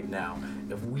this right now: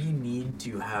 if we need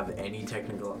to have any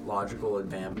technological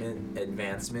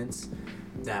advancements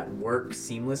that work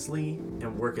seamlessly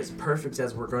and work as perfect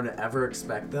as we're going to ever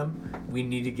expect them, we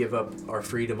need to give up our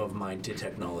freedom of mind to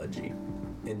technology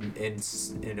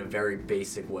in a very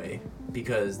basic way,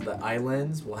 because the eye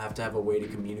lens will have to have a way to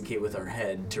communicate with our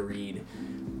head to read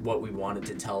what we want it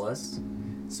to tell us,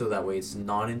 so that way it's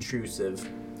non-intrusive,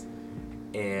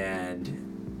 and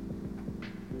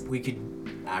we could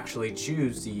actually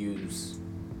choose to use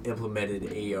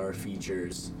implemented AR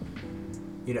features.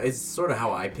 It's sort of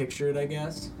how I picture it, I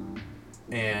guess.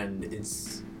 And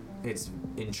it's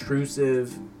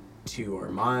intrusive to our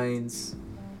minds.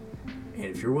 And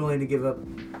if you're willing to give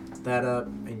that up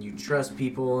and you trust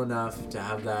people enough to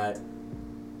have that,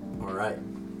 all right.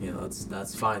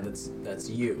 That's fine. That's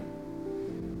you.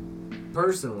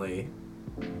 Personally,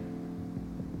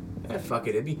 fuck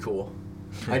it, it'd be cool.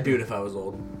 I'd do it if I was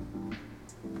old.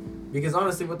 Because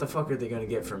honestly, what the fuck are they gonna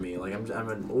get from me? I'm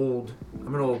an old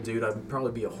dude. I'd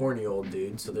probably be a horny old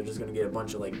dude, so they're just gonna get a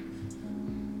bunch of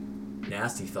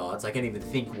nasty thoughts. I can't even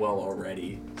think well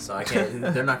already, so I can't.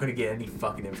 They're not gonna get any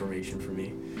fucking information from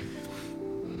me.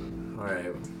 All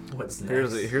right, what's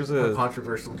next? Here's How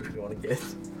controversial do we want to get?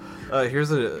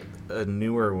 Here's a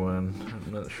newer one.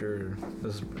 I'm not sure.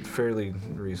 This is fairly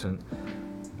recent.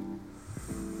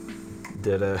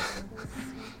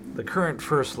 The current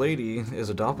First Lady is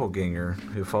a doppelganger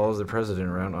who follows the president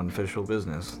around on official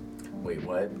business. Wait,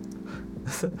 what?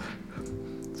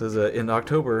 It says, in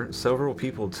October, several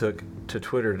people took to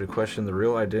Twitter to question the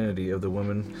real identity of the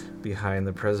woman behind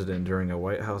the president during a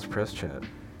White House press chat.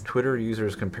 Twitter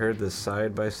users compared the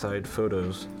side-by-side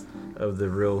photos of the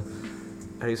real...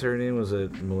 How do you say her name? Was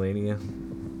it Melania?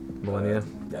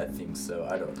 I think so.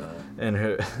 I don't know.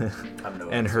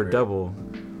 And her double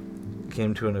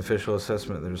came to an official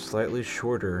assessment. They're slightly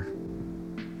shorter.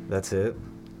 That's it.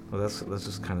 Well, that's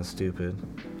just kind of stupid.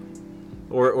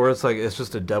 Or it's it's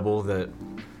just a double that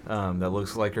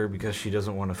looks like her because she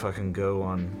doesn't want to fucking go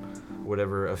on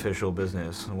whatever official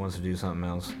business and wants to do something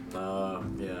else.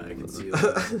 Yeah, I can see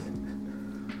that.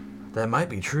 That might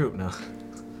be true. No.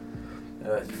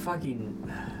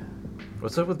 Fucking.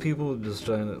 What's up with people just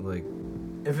trying to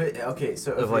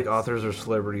So of like authors or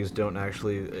celebrities don't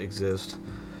actually exist.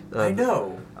 I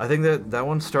know. I think that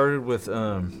one started with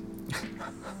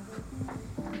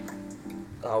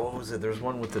what was it? There's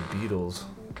one with the Beatles.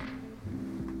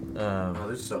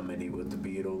 There's so many with the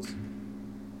Beatles.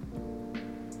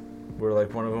 Where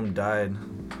like one of them died,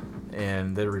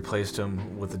 and they replaced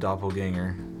him with the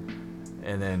doppelganger,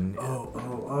 and then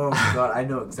oh God, I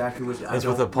know exactly which. It's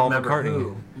with a Paul McCartney.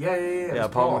 Who. Yeah. Yeah,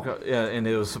 Paul McCartney. Yeah, and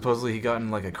it was supposedly he got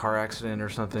in like a car accident or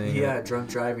something. Yeah, drunk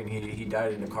driving. He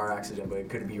died in a car accident, but it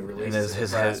couldn't be released to the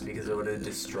press because it would have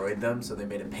destroyed them. So they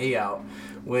made a payout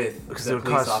with the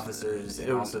police officers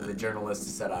and also the journalists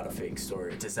to set out a fake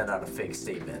story, to set out a fake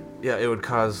statement. Yeah, it would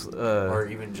cause or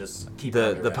even just keep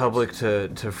the public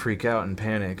to freak out and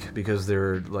panic because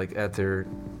they're like at their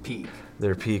peak.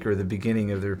 Their peak or the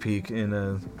beginning of their peak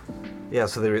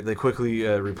so they quickly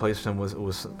replaced him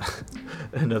with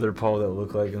another Paul that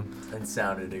looked like him and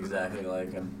sounded exactly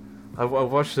like him. I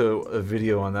watched a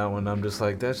video on that one. I'm just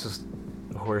like, that's just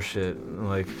horseshit.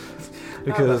 Like,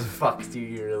 because how the fuck do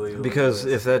you really? Because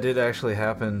if that did actually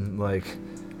happen, like,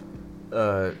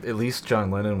 at least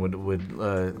John Lennon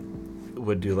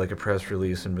would do like a press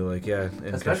release and be like, yeah,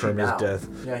 and especially confirm now. his death.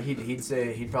 Yeah,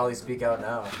 he'd probably speak out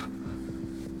now.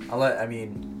 When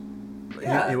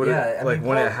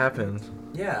it happened.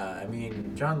 Yeah, I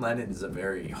mean, John Lennon's a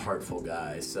very heartful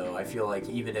guy, so I feel like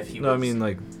even if he was... No, I mean,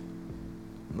 like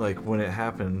when it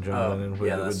happened, John Lennon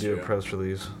would do a press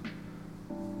release.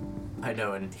 I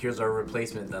know, and here's our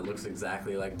replacement that looks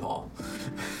exactly like Paul.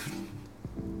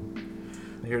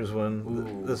 Here's one.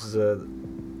 Ooh. This is a...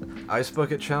 Ice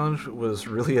Bucket Challenge was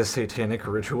really a satanic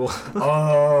ritual.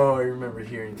 Oh, I remember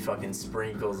hearing fucking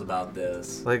sprinkles about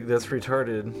this. Like, that's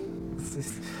retarded.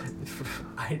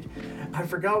 I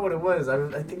forgot what it was.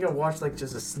 I think I watched like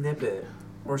just a snippet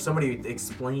or somebody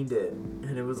explained it,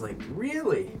 and it was like,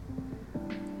 really,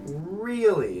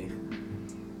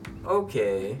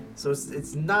 okay. So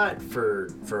it's not for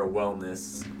a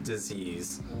wellness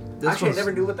disease. Actually, I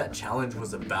never knew what that challenge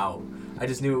was about. I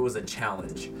just knew it was a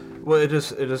challenge. Well, it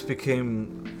just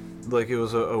became like it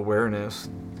was a awareness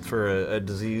for a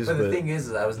disease. But the thing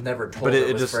is I was never told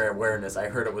it was for awareness. I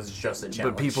heard it was just a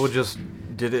challenge. But people just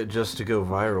did it just to go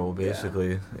viral,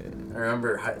 basically. Yeah. I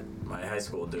remember my high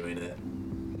school doing it.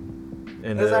 And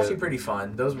it was actually pretty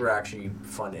fun. Those were actually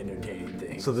fun, entertaining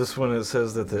things. So this one, it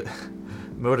says that the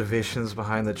motivations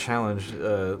behind the challenge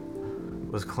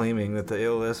was claiming that the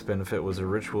ALS benefit was a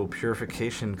ritual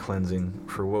purification cleansing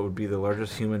for what would be the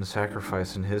largest human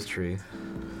sacrifice in history.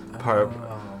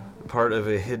 Part of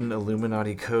a hidden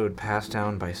Illuminati code passed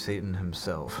down by Satan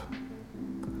himself.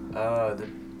 The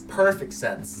perfect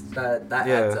sense. That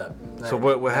adds up. So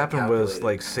what happened was,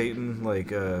 like, Satan,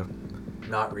 like,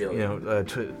 not really.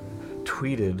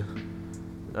 Tweeted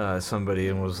somebody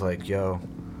and was like, yo,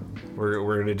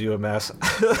 we're gonna do a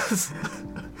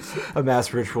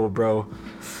mass ritual, bro.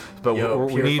 But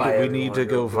we need to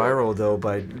go viral though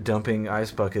by dumping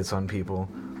ice buckets on people,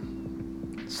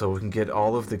 so we can get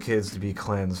all of the kids to be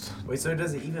cleansed. Wait, so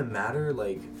does it even matter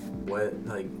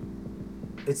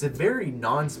it's a very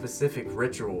non-specific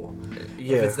ritual.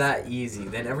 Yeah. If it's that easy,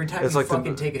 then every time it's you like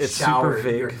fucking take a shower,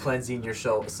 you're cleansing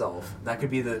yourself. That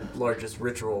could be the largest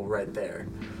ritual right there.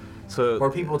 So, or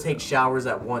people take showers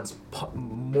at once,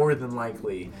 more than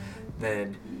likely,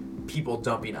 than people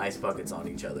dumping ice buckets on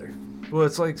each other. Well,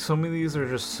 it's like some of these are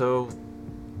just so,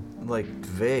 like,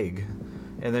 vague.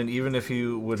 And then even if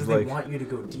you would they want you to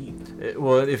go deep.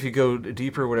 If you go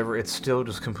deeper or whatever, it's still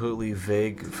just completely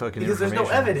vague fucking because information. There's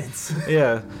no evidence.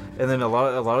 Yeah, and then a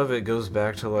lot of it goes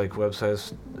back to like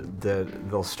websites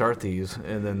that they'll start these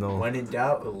and then they'll. When in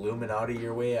doubt, Illuminati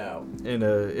your way out. And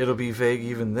it'll be vague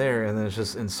even there, and then it's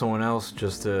just someone else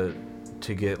just to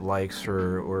get likes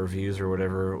or views or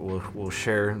whatever will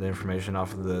share the information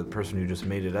off of the person who just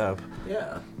made it up.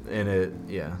 Yeah. And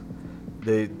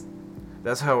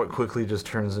that's how it quickly just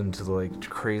turns into like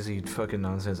crazy fucking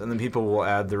nonsense, and then people will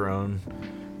add their own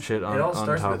shit on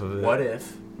top of it. What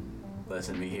if?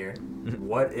 Listen to me here.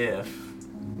 What if?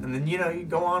 And then you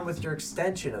go on with your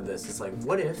extension of this. It's like,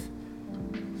 what if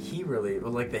he really,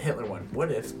 like the Hitler one?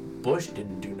 What if Bush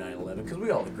didn't do 9/11? Because we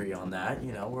all agree on that.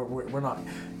 We're not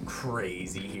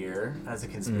crazy here, as a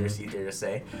conspiracy theorist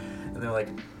say. And they're like,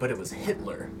 but it was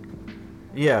Hitler.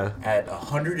 Yeah. At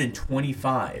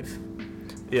 125.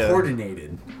 Yeah.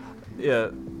 Coordinated.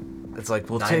 Yeah. It's like,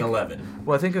 we'll 9/11.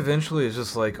 Well, I think eventually it's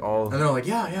just like all... And they're like,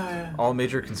 yeah. All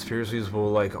major conspiracies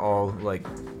will like all like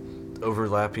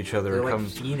overlap each other. They're like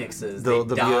phoenixes. They'll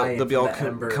be all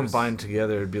embers. combined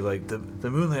together. It'd be like the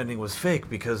moon landing was fake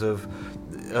because of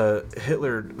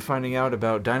Hitler finding out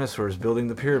about dinosaurs building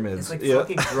the pyramids. It's like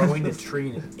fucking growing a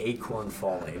tree and an acorn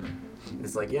falling.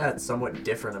 It's like, yeah, it's somewhat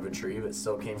different of a tree, but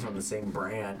still came from the same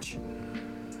branch.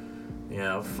 You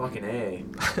know, fucking A.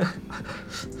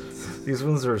 These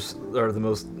ones are the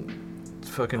most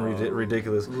fucking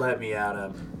ridiculous. Let me at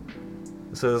him.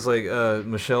 So it's like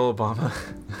Michelle Obama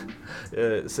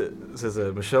says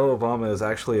Michelle Obama is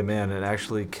actually a man and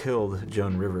actually killed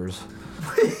Joan Rivers.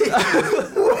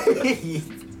 Wait.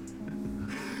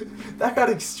 That got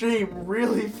extreme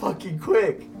really fucking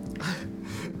quick.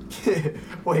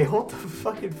 Wait, hold the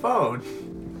fucking phone.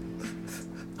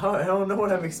 I don't know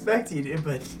what I'm expecting,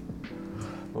 but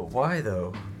why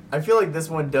though? I feel like this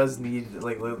one does need,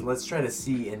 like, let's try to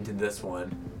see into this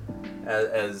one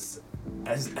as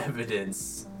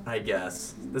evidence, I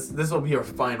guess. This will be our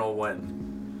final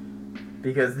one.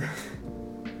 Because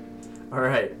all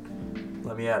right,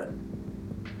 let me at it.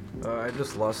 I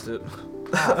just lost it.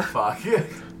 Ah, fuck.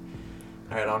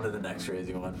 All right, on to the next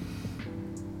crazy one.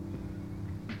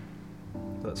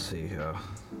 Let's see. Oh,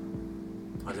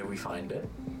 did we find it?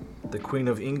 The Queen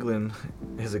of England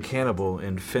is a cannibal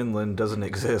and Finland doesn't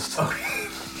exist. Okay.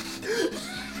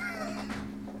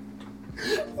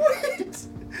 Wait!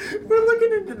 We're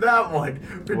looking into that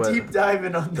one. We're deep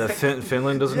diving on that.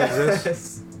 Finland doesn't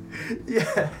exist?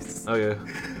 Yes. Okay.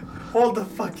 Hold the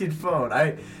fucking phone.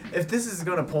 If this is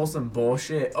gonna pull some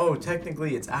bullshit, oh,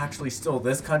 technically it's actually still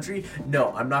this country,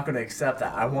 no, I'm not gonna accept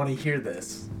that. I want to hear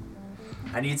this.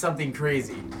 I need something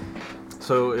crazy.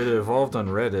 So it evolved on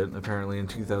Reddit apparently in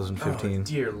 2015. Oh,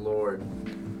 dear Lord.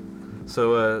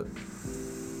 So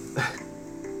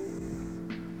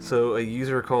so a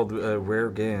user called Rare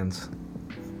Gans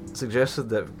suggested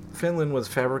that Finland was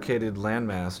fabricated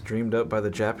landmass dreamed up by the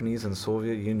Japanese and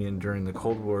Soviet Union during the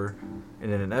Cold War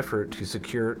in an effort to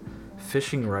secure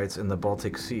fishing rights in the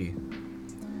Baltic Sea.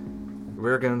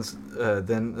 Rare Gans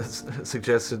then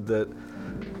suggested that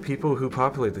people who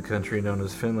populate the country known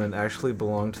as Finland actually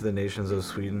belong to the nations of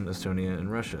Sweden, Estonia,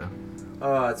 and Russia.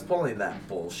 Oh, it's pulling that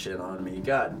bullshit on me.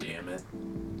 God damn it.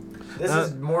 This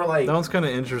is more like... That one's kind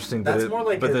of interesting, that's more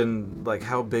like then, like,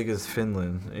 how big is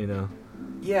Finland, you know?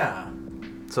 Yeah.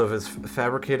 So if it's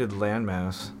fabricated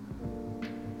landmass...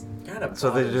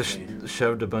 So they just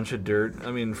shoved a bunch of dirt.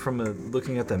 I mean, from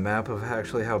looking at the map of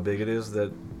actually how big it is,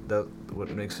 that what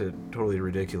makes it totally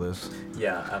ridiculous.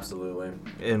 Yeah, absolutely.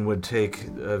 And would take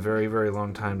a very, very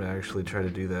long time to actually try to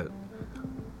do that.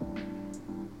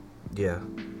 Yeah.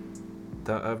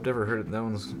 I've never heard it. That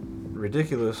one's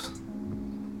ridiculous.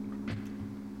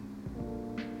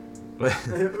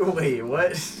 Wait,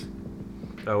 what?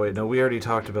 Oh, wait, no, we already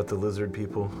talked about the lizard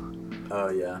people. Oh,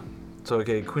 yeah. So,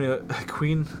 okay,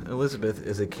 Queen Elizabeth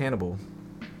is a cannibal.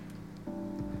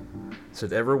 So,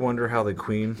 ever wonder how the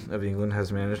Queen of England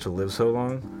has managed to live so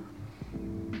long?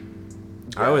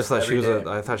 Yes, I always thought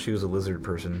I thought she was a lizard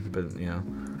person, but you know.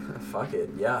 Fuck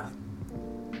it, yeah.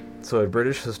 So, a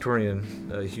British historian,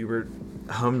 Hubert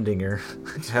Humdinger,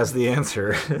 has the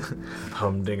answer.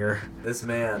 Humdinger. This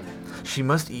man. She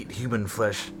must eat human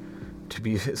flesh to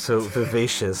be so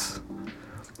vivacious.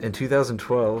 In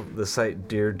 2012, the site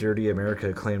Dear Dirty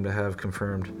America claimed to have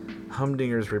confirmed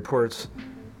Humdinger's reports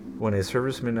when a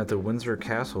serviceman at the Windsor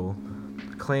Castle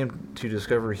claimed to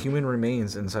discover human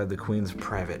remains inside the Queen's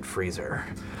private freezer.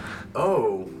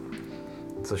 Oh.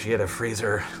 So she had a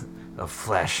freezer of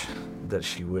flesh that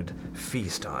she would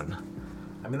feast on.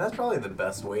 I mean, that's probably the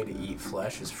best way to eat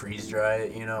flesh is freeze dry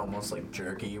it, you know, almost like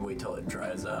jerky. Wait till it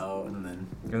dries out and then...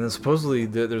 And then supposedly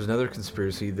there's another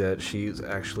conspiracy that she's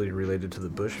actually related to the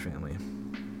Bush family.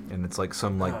 And it's like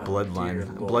some like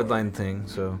bloodline thing,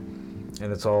 so...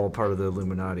 And it's all part of the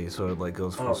Illuminati, so it like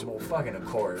goes full fucking of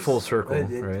course. Full circle,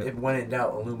 right? If when in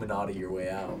doubt, Illuminati your way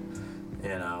out. You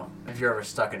know, if you're ever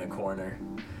stuck in a corner.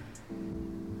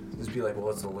 Just be like, well,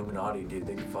 it's the Illuminati, dude.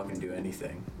 They can fucking do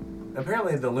anything.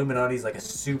 Apparently, the Illuminati is like a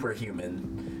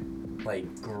superhuman,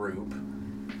 like, group.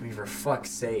 I mean, for fuck's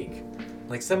sake.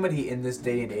 Like, somebody in this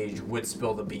day and age would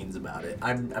spill the beans about it.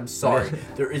 I'm sorry.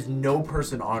 There is no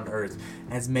person on Earth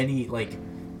as many, like,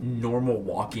 normal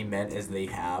walking men as they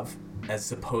have, as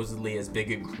supposedly as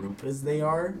big a group as they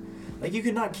are. Like, you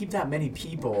could not keep that many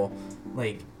people,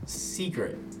 like,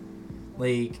 secret.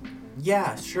 Like...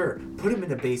 Yeah, sure. Put them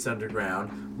in a base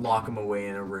underground, lock them away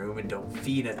in a room, and don't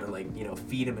feed it, or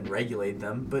feed them and regulate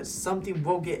them. But something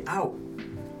will get out.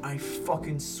 I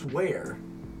fucking swear,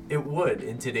 it would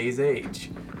in today's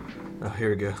age. Oh,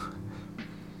 here we go.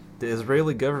 The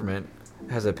Israeli government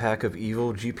has a pack of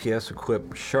evil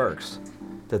GPS-equipped sharks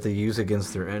that they use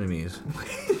against their enemies.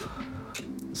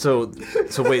 So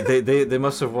wait, they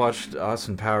must have watched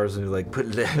Austin Powers and like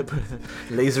put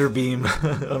laser beam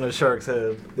on a shark's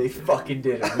head. They fucking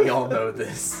did it. We all know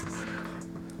this.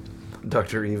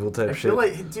 Dr. Evil type I shit. feel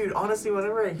like, dude, honestly,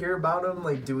 whenever I hear about him,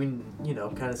 like, doing, you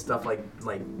know, kind of stuff like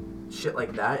shit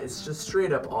like that, it's just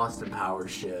straight up Austin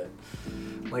Powers shit.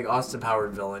 Like, Austin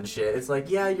Powers villain shit. It's like,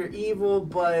 yeah, you're evil,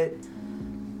 but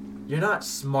you're not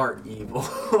smart evil.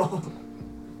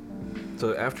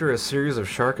 So after a series of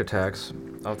shark attacks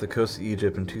off the coast of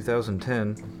Egypt in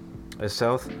 2010, a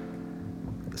South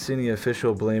Sinai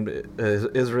official blamed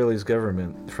Israel's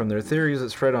government. From their theories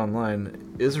that spread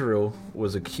online, Israel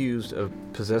was accused of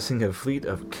possessing a fleet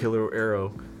of killer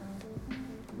arrow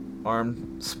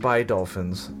armed spy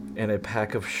dolphins and a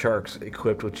pack of sharks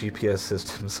equipped with GPS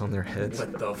systems on their heads.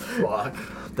 What the fuck?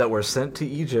 That were sent to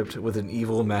Egypt with an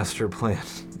evil master plan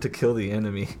to kill the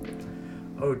enemy.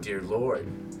 Oh dear lord.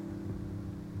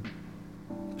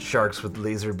 Sharks with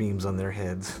laser beams on their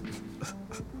heads.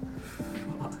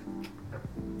 Fuck.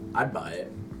 I'd buy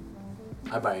it.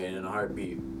 I'd buy it in a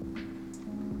heartbeat.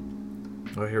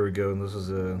 Oh, here we go. And this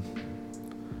is a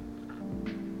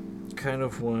kind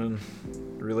of one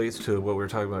relates to what we were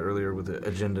talking about earlier with the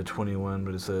Agenda 21,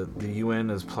 but it's the UN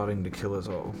is plotting to kill us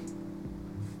all.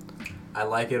 I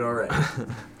like it already.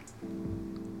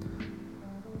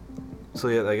 So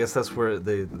yeah, I guess that's where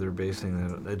they're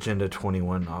basing the Agenda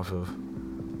 21 off of.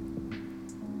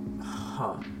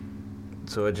 Huh.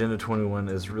 So Agenda 21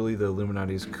 is really the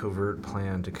Illuminati's covert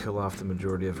plan to kill off the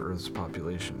majority of Earth's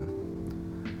population.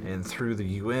 And through the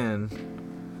UN,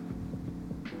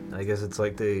 I guess it's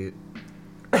like they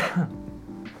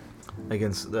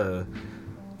against the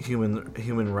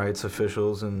human rights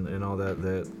officials and all that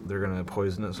they're gonna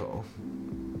poison us all.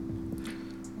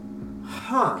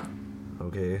 Huh.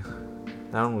 Okay,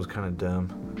 that one was kind of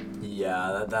dumb.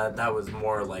 Yeah, that was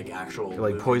more like actual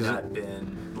Like poison. That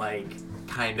been like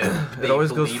kind of. It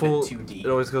always goes full. Too deep. It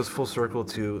always goes full circle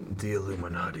to the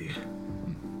Illuminati,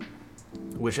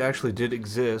 which actually did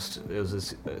exist. It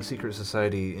was a secret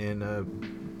society in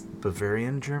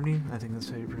Bavarian Germany. I think that's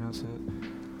how you pronounce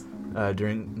it.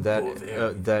 During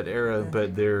that era,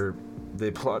 but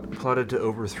they plotted to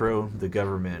overthrow the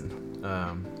government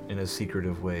in a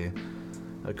secretive way,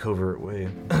 a covert way.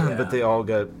 Yeah. But they all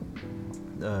got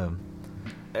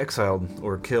exiled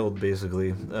or killed,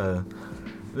 basically.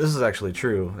 This is actually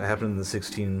true. It happened in the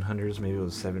 1600s, maybe it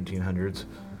was 1700s.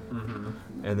 Mm-hmm.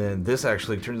 And then this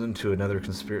actually turns into another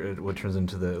conspiracy. What turns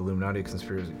into the Illuminati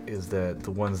conspiracy is that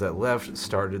the ones that left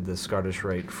started the Scottish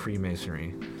Rite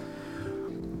Freemasonry.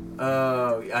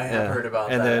 Oh, I have heard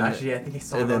about that. Then, actually, I think I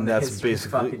saw and it then on the that's History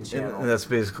basically fucking channel. and that's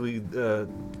basically the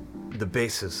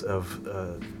basis of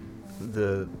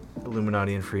the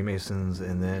Illuminati and Freemasons.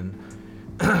 And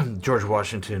then George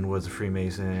Washington was a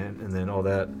Freemason, and then all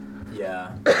that.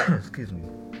 Yeah. Excuse me.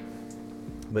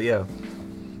 But yeah,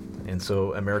 and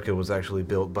so America was actually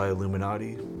built by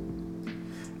Illuminati.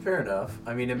 Fair enough.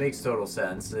 I mean, it makes total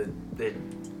sense. It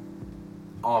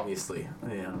obviously,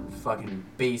 you know, fucking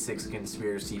basics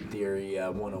conspiracy theory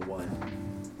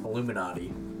 101.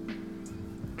 Illuminati.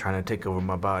 Trying to take over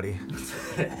my body.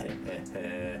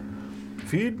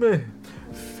 Feed me.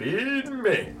 Feed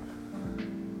me.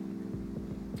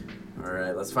 All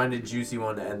right, let's find a juicy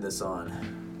one to end this on.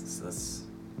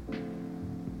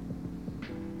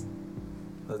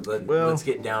 Let's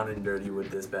get down and dirty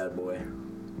with this bad boy.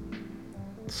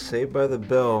 Saved by the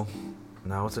Bell.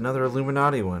 Now it's another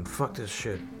Illuminati one. Fuck this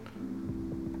shit.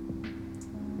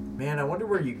 Man, I wonder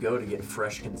where you go to get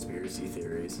fresh conspiracy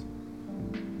theories.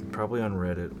 Probably on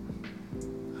Reddit.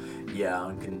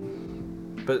 Yeah,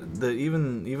 but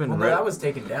even well, no, that was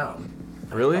taken down.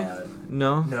 Really?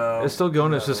 No. It's still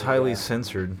going. It's just highly yeah.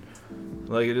 censored.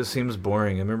 Like, it just seems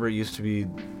boring. I remember it used to be.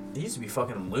 It used to be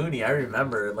fucking loony. I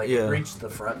remember, like, Yeah. it reached the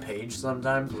front page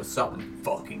sometimes with something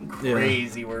fucking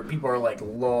crazy where people are like,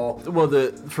 lol. Well,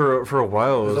 for a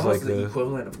while It was like almost the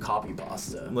equivalent of copy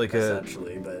pasta, like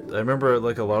essentially. But I remember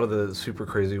like a lot of the super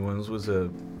crazy ones was that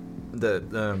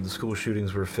the school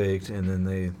shootings were faked, and then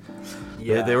they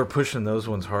were pushing those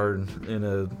ones hard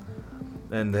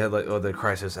and they had like the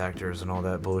crisis actors and all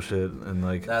that bullshit, and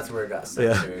like that's where it got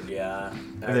censored. Yeah.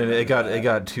 And then it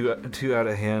got too out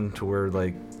of hand to where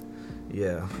like.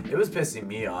 Yeah. It was pissing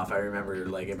me off. I remember,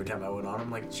 like, every time I went on,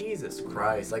 I'm like, Jesus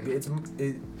Christ. Like,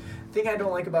 the thing I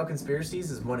don't like about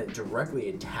conspiracies is when it directly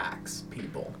attacks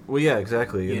people. Well, yeah,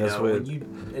 exactly. You and that's know, what when you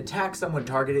attack someone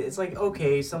targeted, it's like,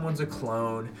 okay, someone's a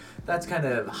clone. That's kind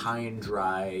of high and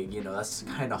dry. You know, that's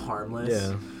kind of harmless.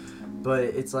 Yeah. But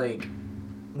it's like,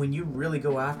 when you really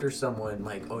go after someone,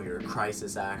 like, oh, you're a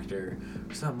crisis actor,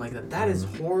 or something like that, that is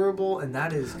horrible, and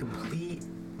that is complete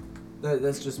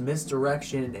That's just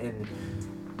misdirection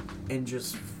and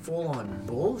just full on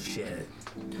bullshit.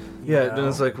 Yeah, and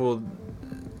it's like, well,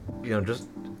 just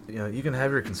you can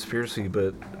have your conspiracy,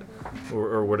 but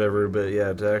or whatever, but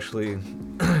yeah, to actually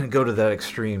go to that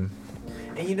extreme.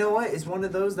 And you know what? It's one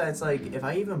of those that's like, if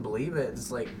I even believe it,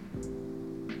 it's like,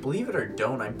 believe it or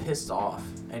don't, I'm pissed off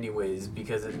anyways,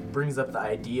 because it brings up the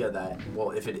idea that,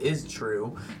 well, if it is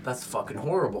true, that's fucking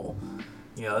horrible.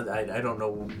 I don't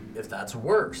know if that's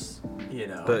worse,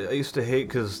 But I used to hate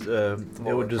because it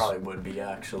would just... probably would be,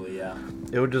 actually, yeah.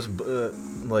 It would just,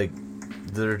 like,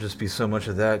 there'd just be so much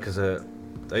of that, because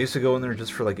I used to go in there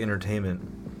just for, like, entertainment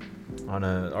on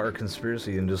our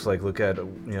conspiracy and just, like, look at,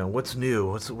 what's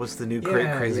new, what's the new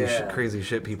crazy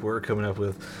shit people are coming up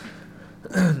with.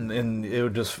 And it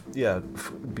would just,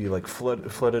 be, like,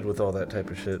 flooded with all that type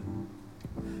of shit.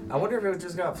 I wonder if it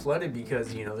just got flooded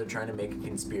because, they're trying to make a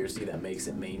conspiracy that makes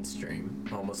it mainstream,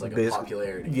 almost like a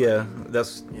popularity. Yeah,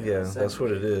 that's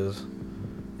what it is.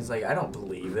 It's like, I don't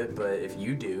believe it, but if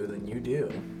you do, then you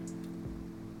do.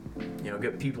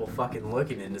 Get people fucking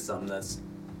looking into something that's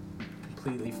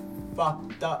completely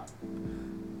fucked up.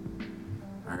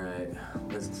 Alright,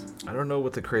 I don't know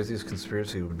what the craziest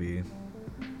conspiracy would be.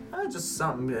 Just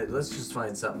something, let's just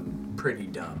find something pretty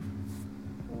dumb.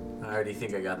 I already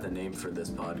think I got the name for this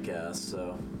podcast,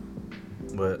 so...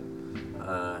 What?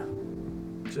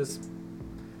 Just...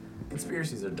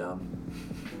 Conspiracies are dumb.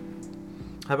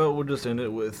 How about we'll just end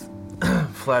it with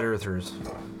flat earthers?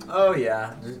 Oh,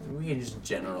 yeah. We can just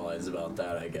generalize about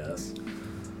that, I guess.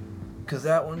 Because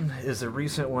that one is a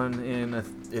recent one, and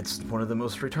it's one of the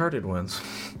most retarded ones.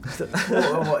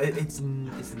 well, it's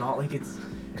not like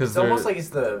it's almost like it's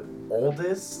the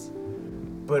oldest,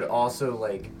 but also,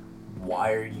 like,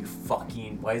 why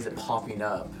is it popping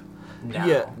up now?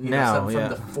 Yeah, from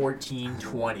the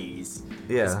 1420s.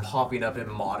 Yeah. It's popping up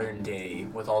in modern day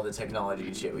with all the technology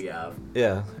and shit we have.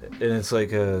 Yeah, and it's like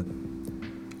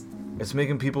it's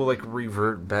making people, like,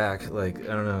 revert back, like,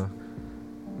 I don't know,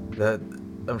 that,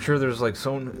 I'm sure there's, like,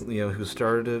 someone, who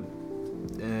started it,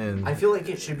 and... I feel like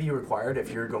it should be required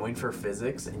if you're going for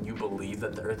physics and you believe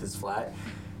that the Earth is flat.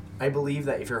 I believe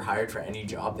that if you're hired for any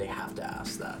job, they have to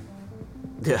ask that.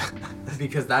 Yeah.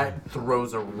 Because that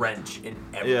throws a wrench in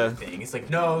everything. Yeah. It's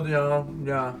like, no.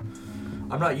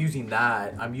 I'm not using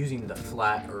that. I'm using the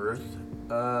flat Earth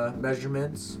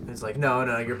measurements. It's like,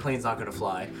 no, your plane's not going to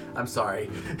fly. I'm sorry.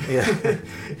 Yeah.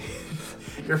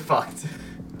 You're fucked.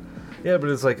 Yeah, but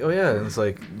it's like, oh yeah, it's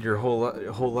like your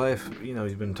whole life,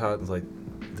 you've been taught, it's like,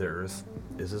 the Earth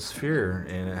is a sphere,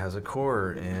 and it has a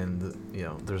core, and,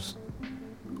 there's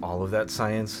all of that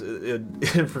science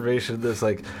information that's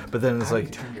like, but then it's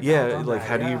like, yeah, like,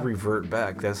 how do you revert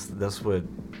back? That's what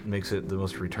makes it the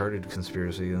most retarded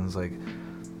conspiracy. And it's like,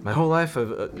 my whole life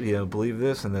I've believed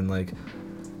this, and then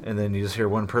you just hear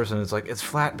one person, it's like, it's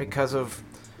flat because of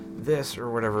this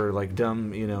or whatever, like,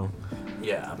 dumb,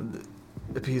 yeah,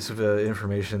 a piece of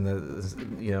information that is,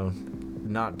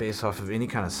 not based off of any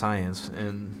kind of science.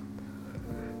 And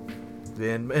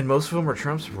most of them are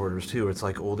Trump supporters too. It's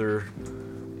like older,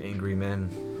 angry men.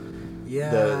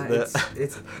 Yeah,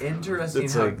 it's interesting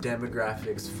how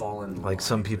demographics fall in line. Like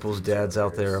some people's dads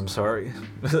out there, I'm sorry.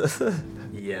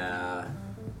 Yeah.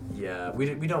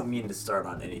 We don't mean to start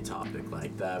on any topic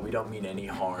like that. We don't mean any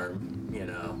harm,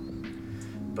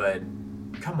 But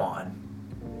come on.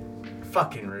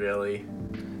 Fucking really.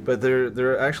 But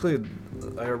they're actually,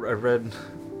 I read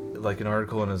like an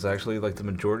article, and it's actually like the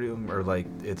majority of them are like,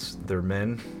 they're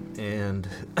men, and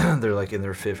they're like in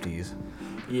their 50s.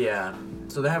 Yeah,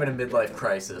 so they're having a midlife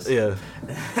crisis. Yeah.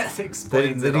 That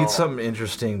explains they need something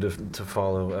interesting to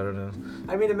follow. I don't know.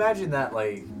 I mean, imagine that,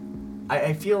 like,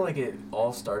 I feel like it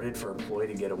all started for a ploy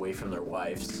to get away from their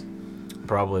wives.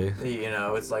 Probably.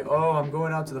 It's like, oh, I'm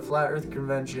going out to the Flat Earth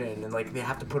Convention, and, like, they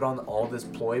have to put on all this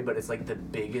ploy, but it's, like, the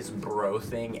biggest bro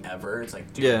thing ever. It's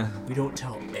like, dude, we don't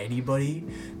tell anybody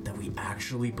that we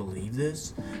actually believe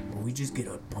this, but we just get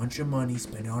a bunch of money,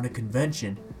 spend it on a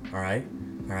convention, all right?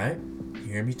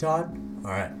 You hear me, Todd?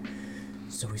 All right.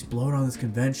 So we blow it on this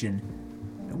convention,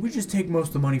 and we just take most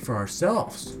of the money for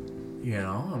ourselves.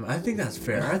 I think that's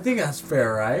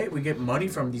fair. Right? We get money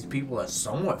from these people that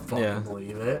somewhat fucking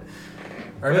believe it.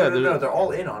 Or no, they're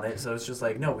all in on it. So it's just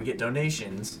like, no, we get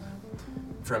donations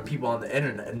from people on the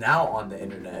internet, and now on the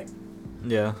internet.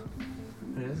 Yeah.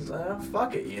 And it's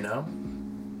fuck it,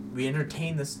 We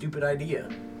entertain this stupid idea.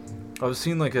 I've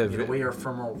seen like get away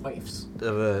from our wives.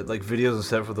 Of like videos and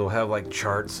stuff where they'll have like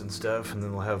charts and stuff, and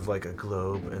then they'll have like a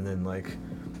globe, and then like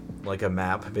a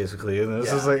map basically, and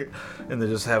this is like, and they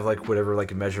just have like whatever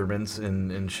like measurements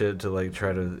and shit to like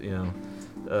try to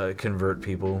convert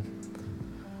people.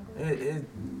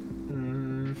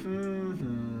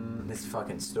 It's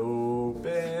fucking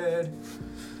stupid.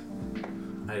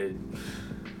 I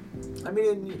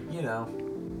mean, you know.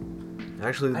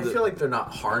 Actually, I feel like they're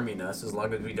not harming us as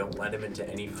long as we don't let them into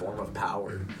any form of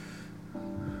power.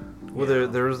 Well,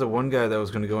 there was the one guy that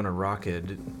was going to go in a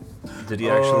rocket. Did he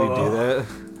actually do that?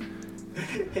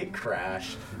 It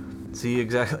crashed. See,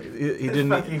 exactly. He didn't.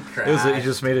 Fucking crashed. He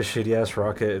just made a shitty ass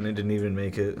rocket and it didn't even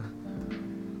make it.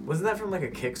 Wasn't that from like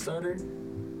a Kickstarter?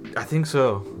 I think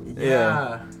so.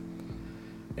 Yeah.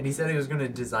 And he said he was going to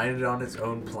design it on his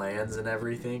own plans and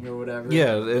everything or whatever.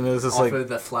 Yeah, and it was just off like of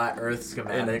the flat Earth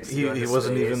schematics. He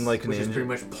wasn't even like an which is pretty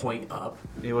much point up.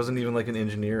 He wasn't even like an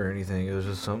engineer or anything. It was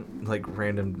just some like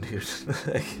random dude.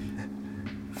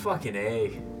 Fucking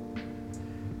A.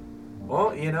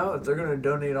 Well, you know, if they're going to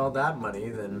donate all that money,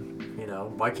 then, you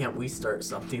know, why can't we start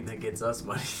something that gets us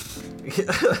money?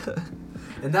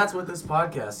 And that's what this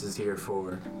podcast is here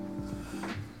for.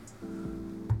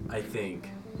 I think.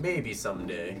 Maybe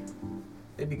someday.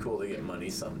 It'd be cool to get money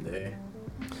someday.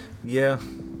 Yeah,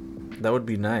 that would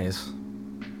be nice.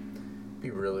 Be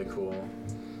really cool.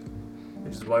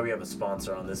 Which is why we have a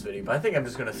sponsor on this video. But I think I'm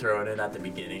just going to throw it in at the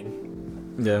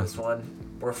beginning. Yeah. This one.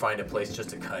 Or find a place just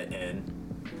to cut in.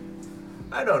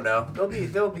 I don't know.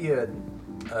 There'll be a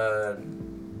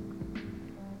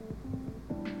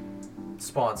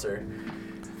sponsor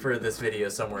for this video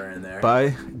somewhere in there.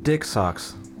 Buy dick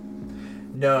socks.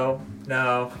 No.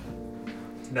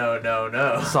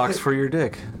 Socks for your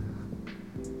dick.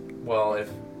 Well, if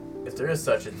there is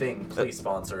such a thing, please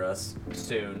sponsor us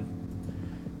soon.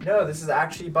 No, this is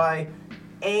actually by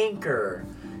Anchor.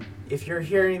 If you're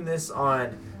hearing this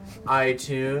on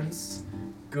iTunes,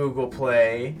 Google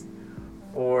Play,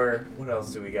 or what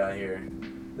else do we got here?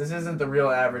 This isn't the real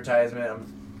advertisement. I'm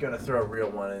gonna throw a real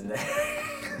one in there.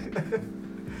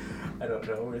 I don't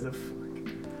know where the fuck.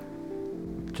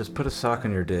 Just put a sock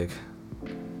on your dick.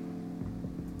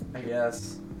 I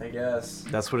guess.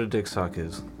 That's what a dick sock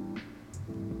is.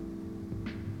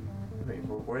 Wait,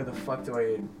 where the fuck do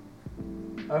I...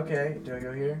 Okay, do I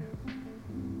go here?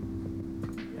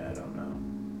 Yeah, I don't know.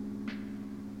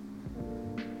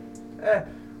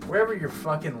 Wherever you're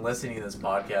fucking listening to this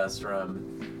podcast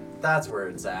from, that's where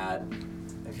it's at.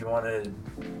 If you want to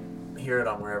hear it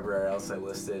on wherever else I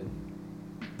listed,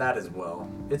 that as well.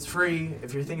 It's free.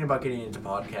 If you're thinking about getting into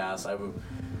podcasts,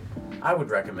 I would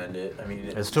recommend it. I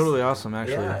mean, it's totally awesome,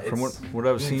 actually. Yeah, from what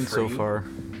I've seen so far.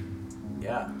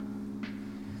 Yeah.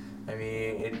 I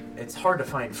mean, it's hard to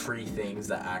find free things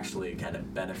that actually kind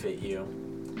of benefit you.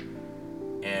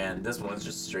 And this one's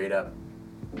just straight up.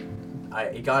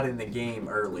 It got in the game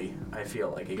early, I feel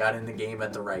like. It got in the game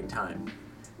at the right time.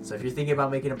 So if you're thinking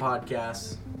about making a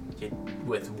podcast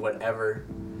with whatever,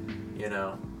 you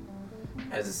know,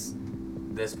 as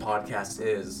this podcast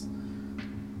is,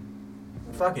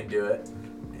 fucking do it.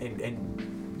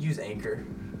 And use Anchor.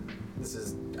 This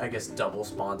is, I guess, double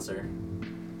sponsor.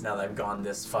 Now that I've gone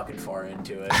this fucking far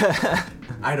into it.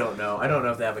 I don't know. I don't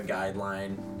know if they have a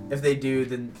guideline. If they do,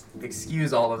 then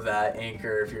excuse all of that,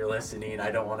 Anchor, if you're listening.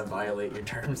 I don't want to violate your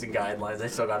terms and guidelines. I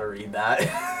still got to read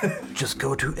that. Just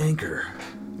go to Anchor.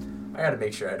 I got to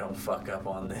make sure I don't fuck up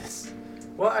on this.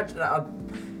 Well,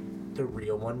 the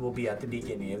real one will be at the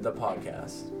beginning of the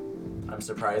podcast. I'm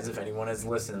surprised if anyone has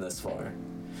listened this far.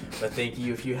 But thank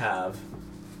you if you have.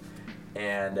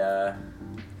 And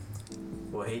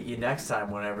we'll hit you next time,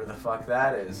 whenever the fuck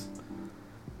that is.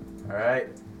 Alright?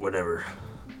 Whatever.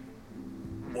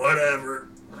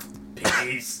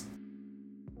 Peace.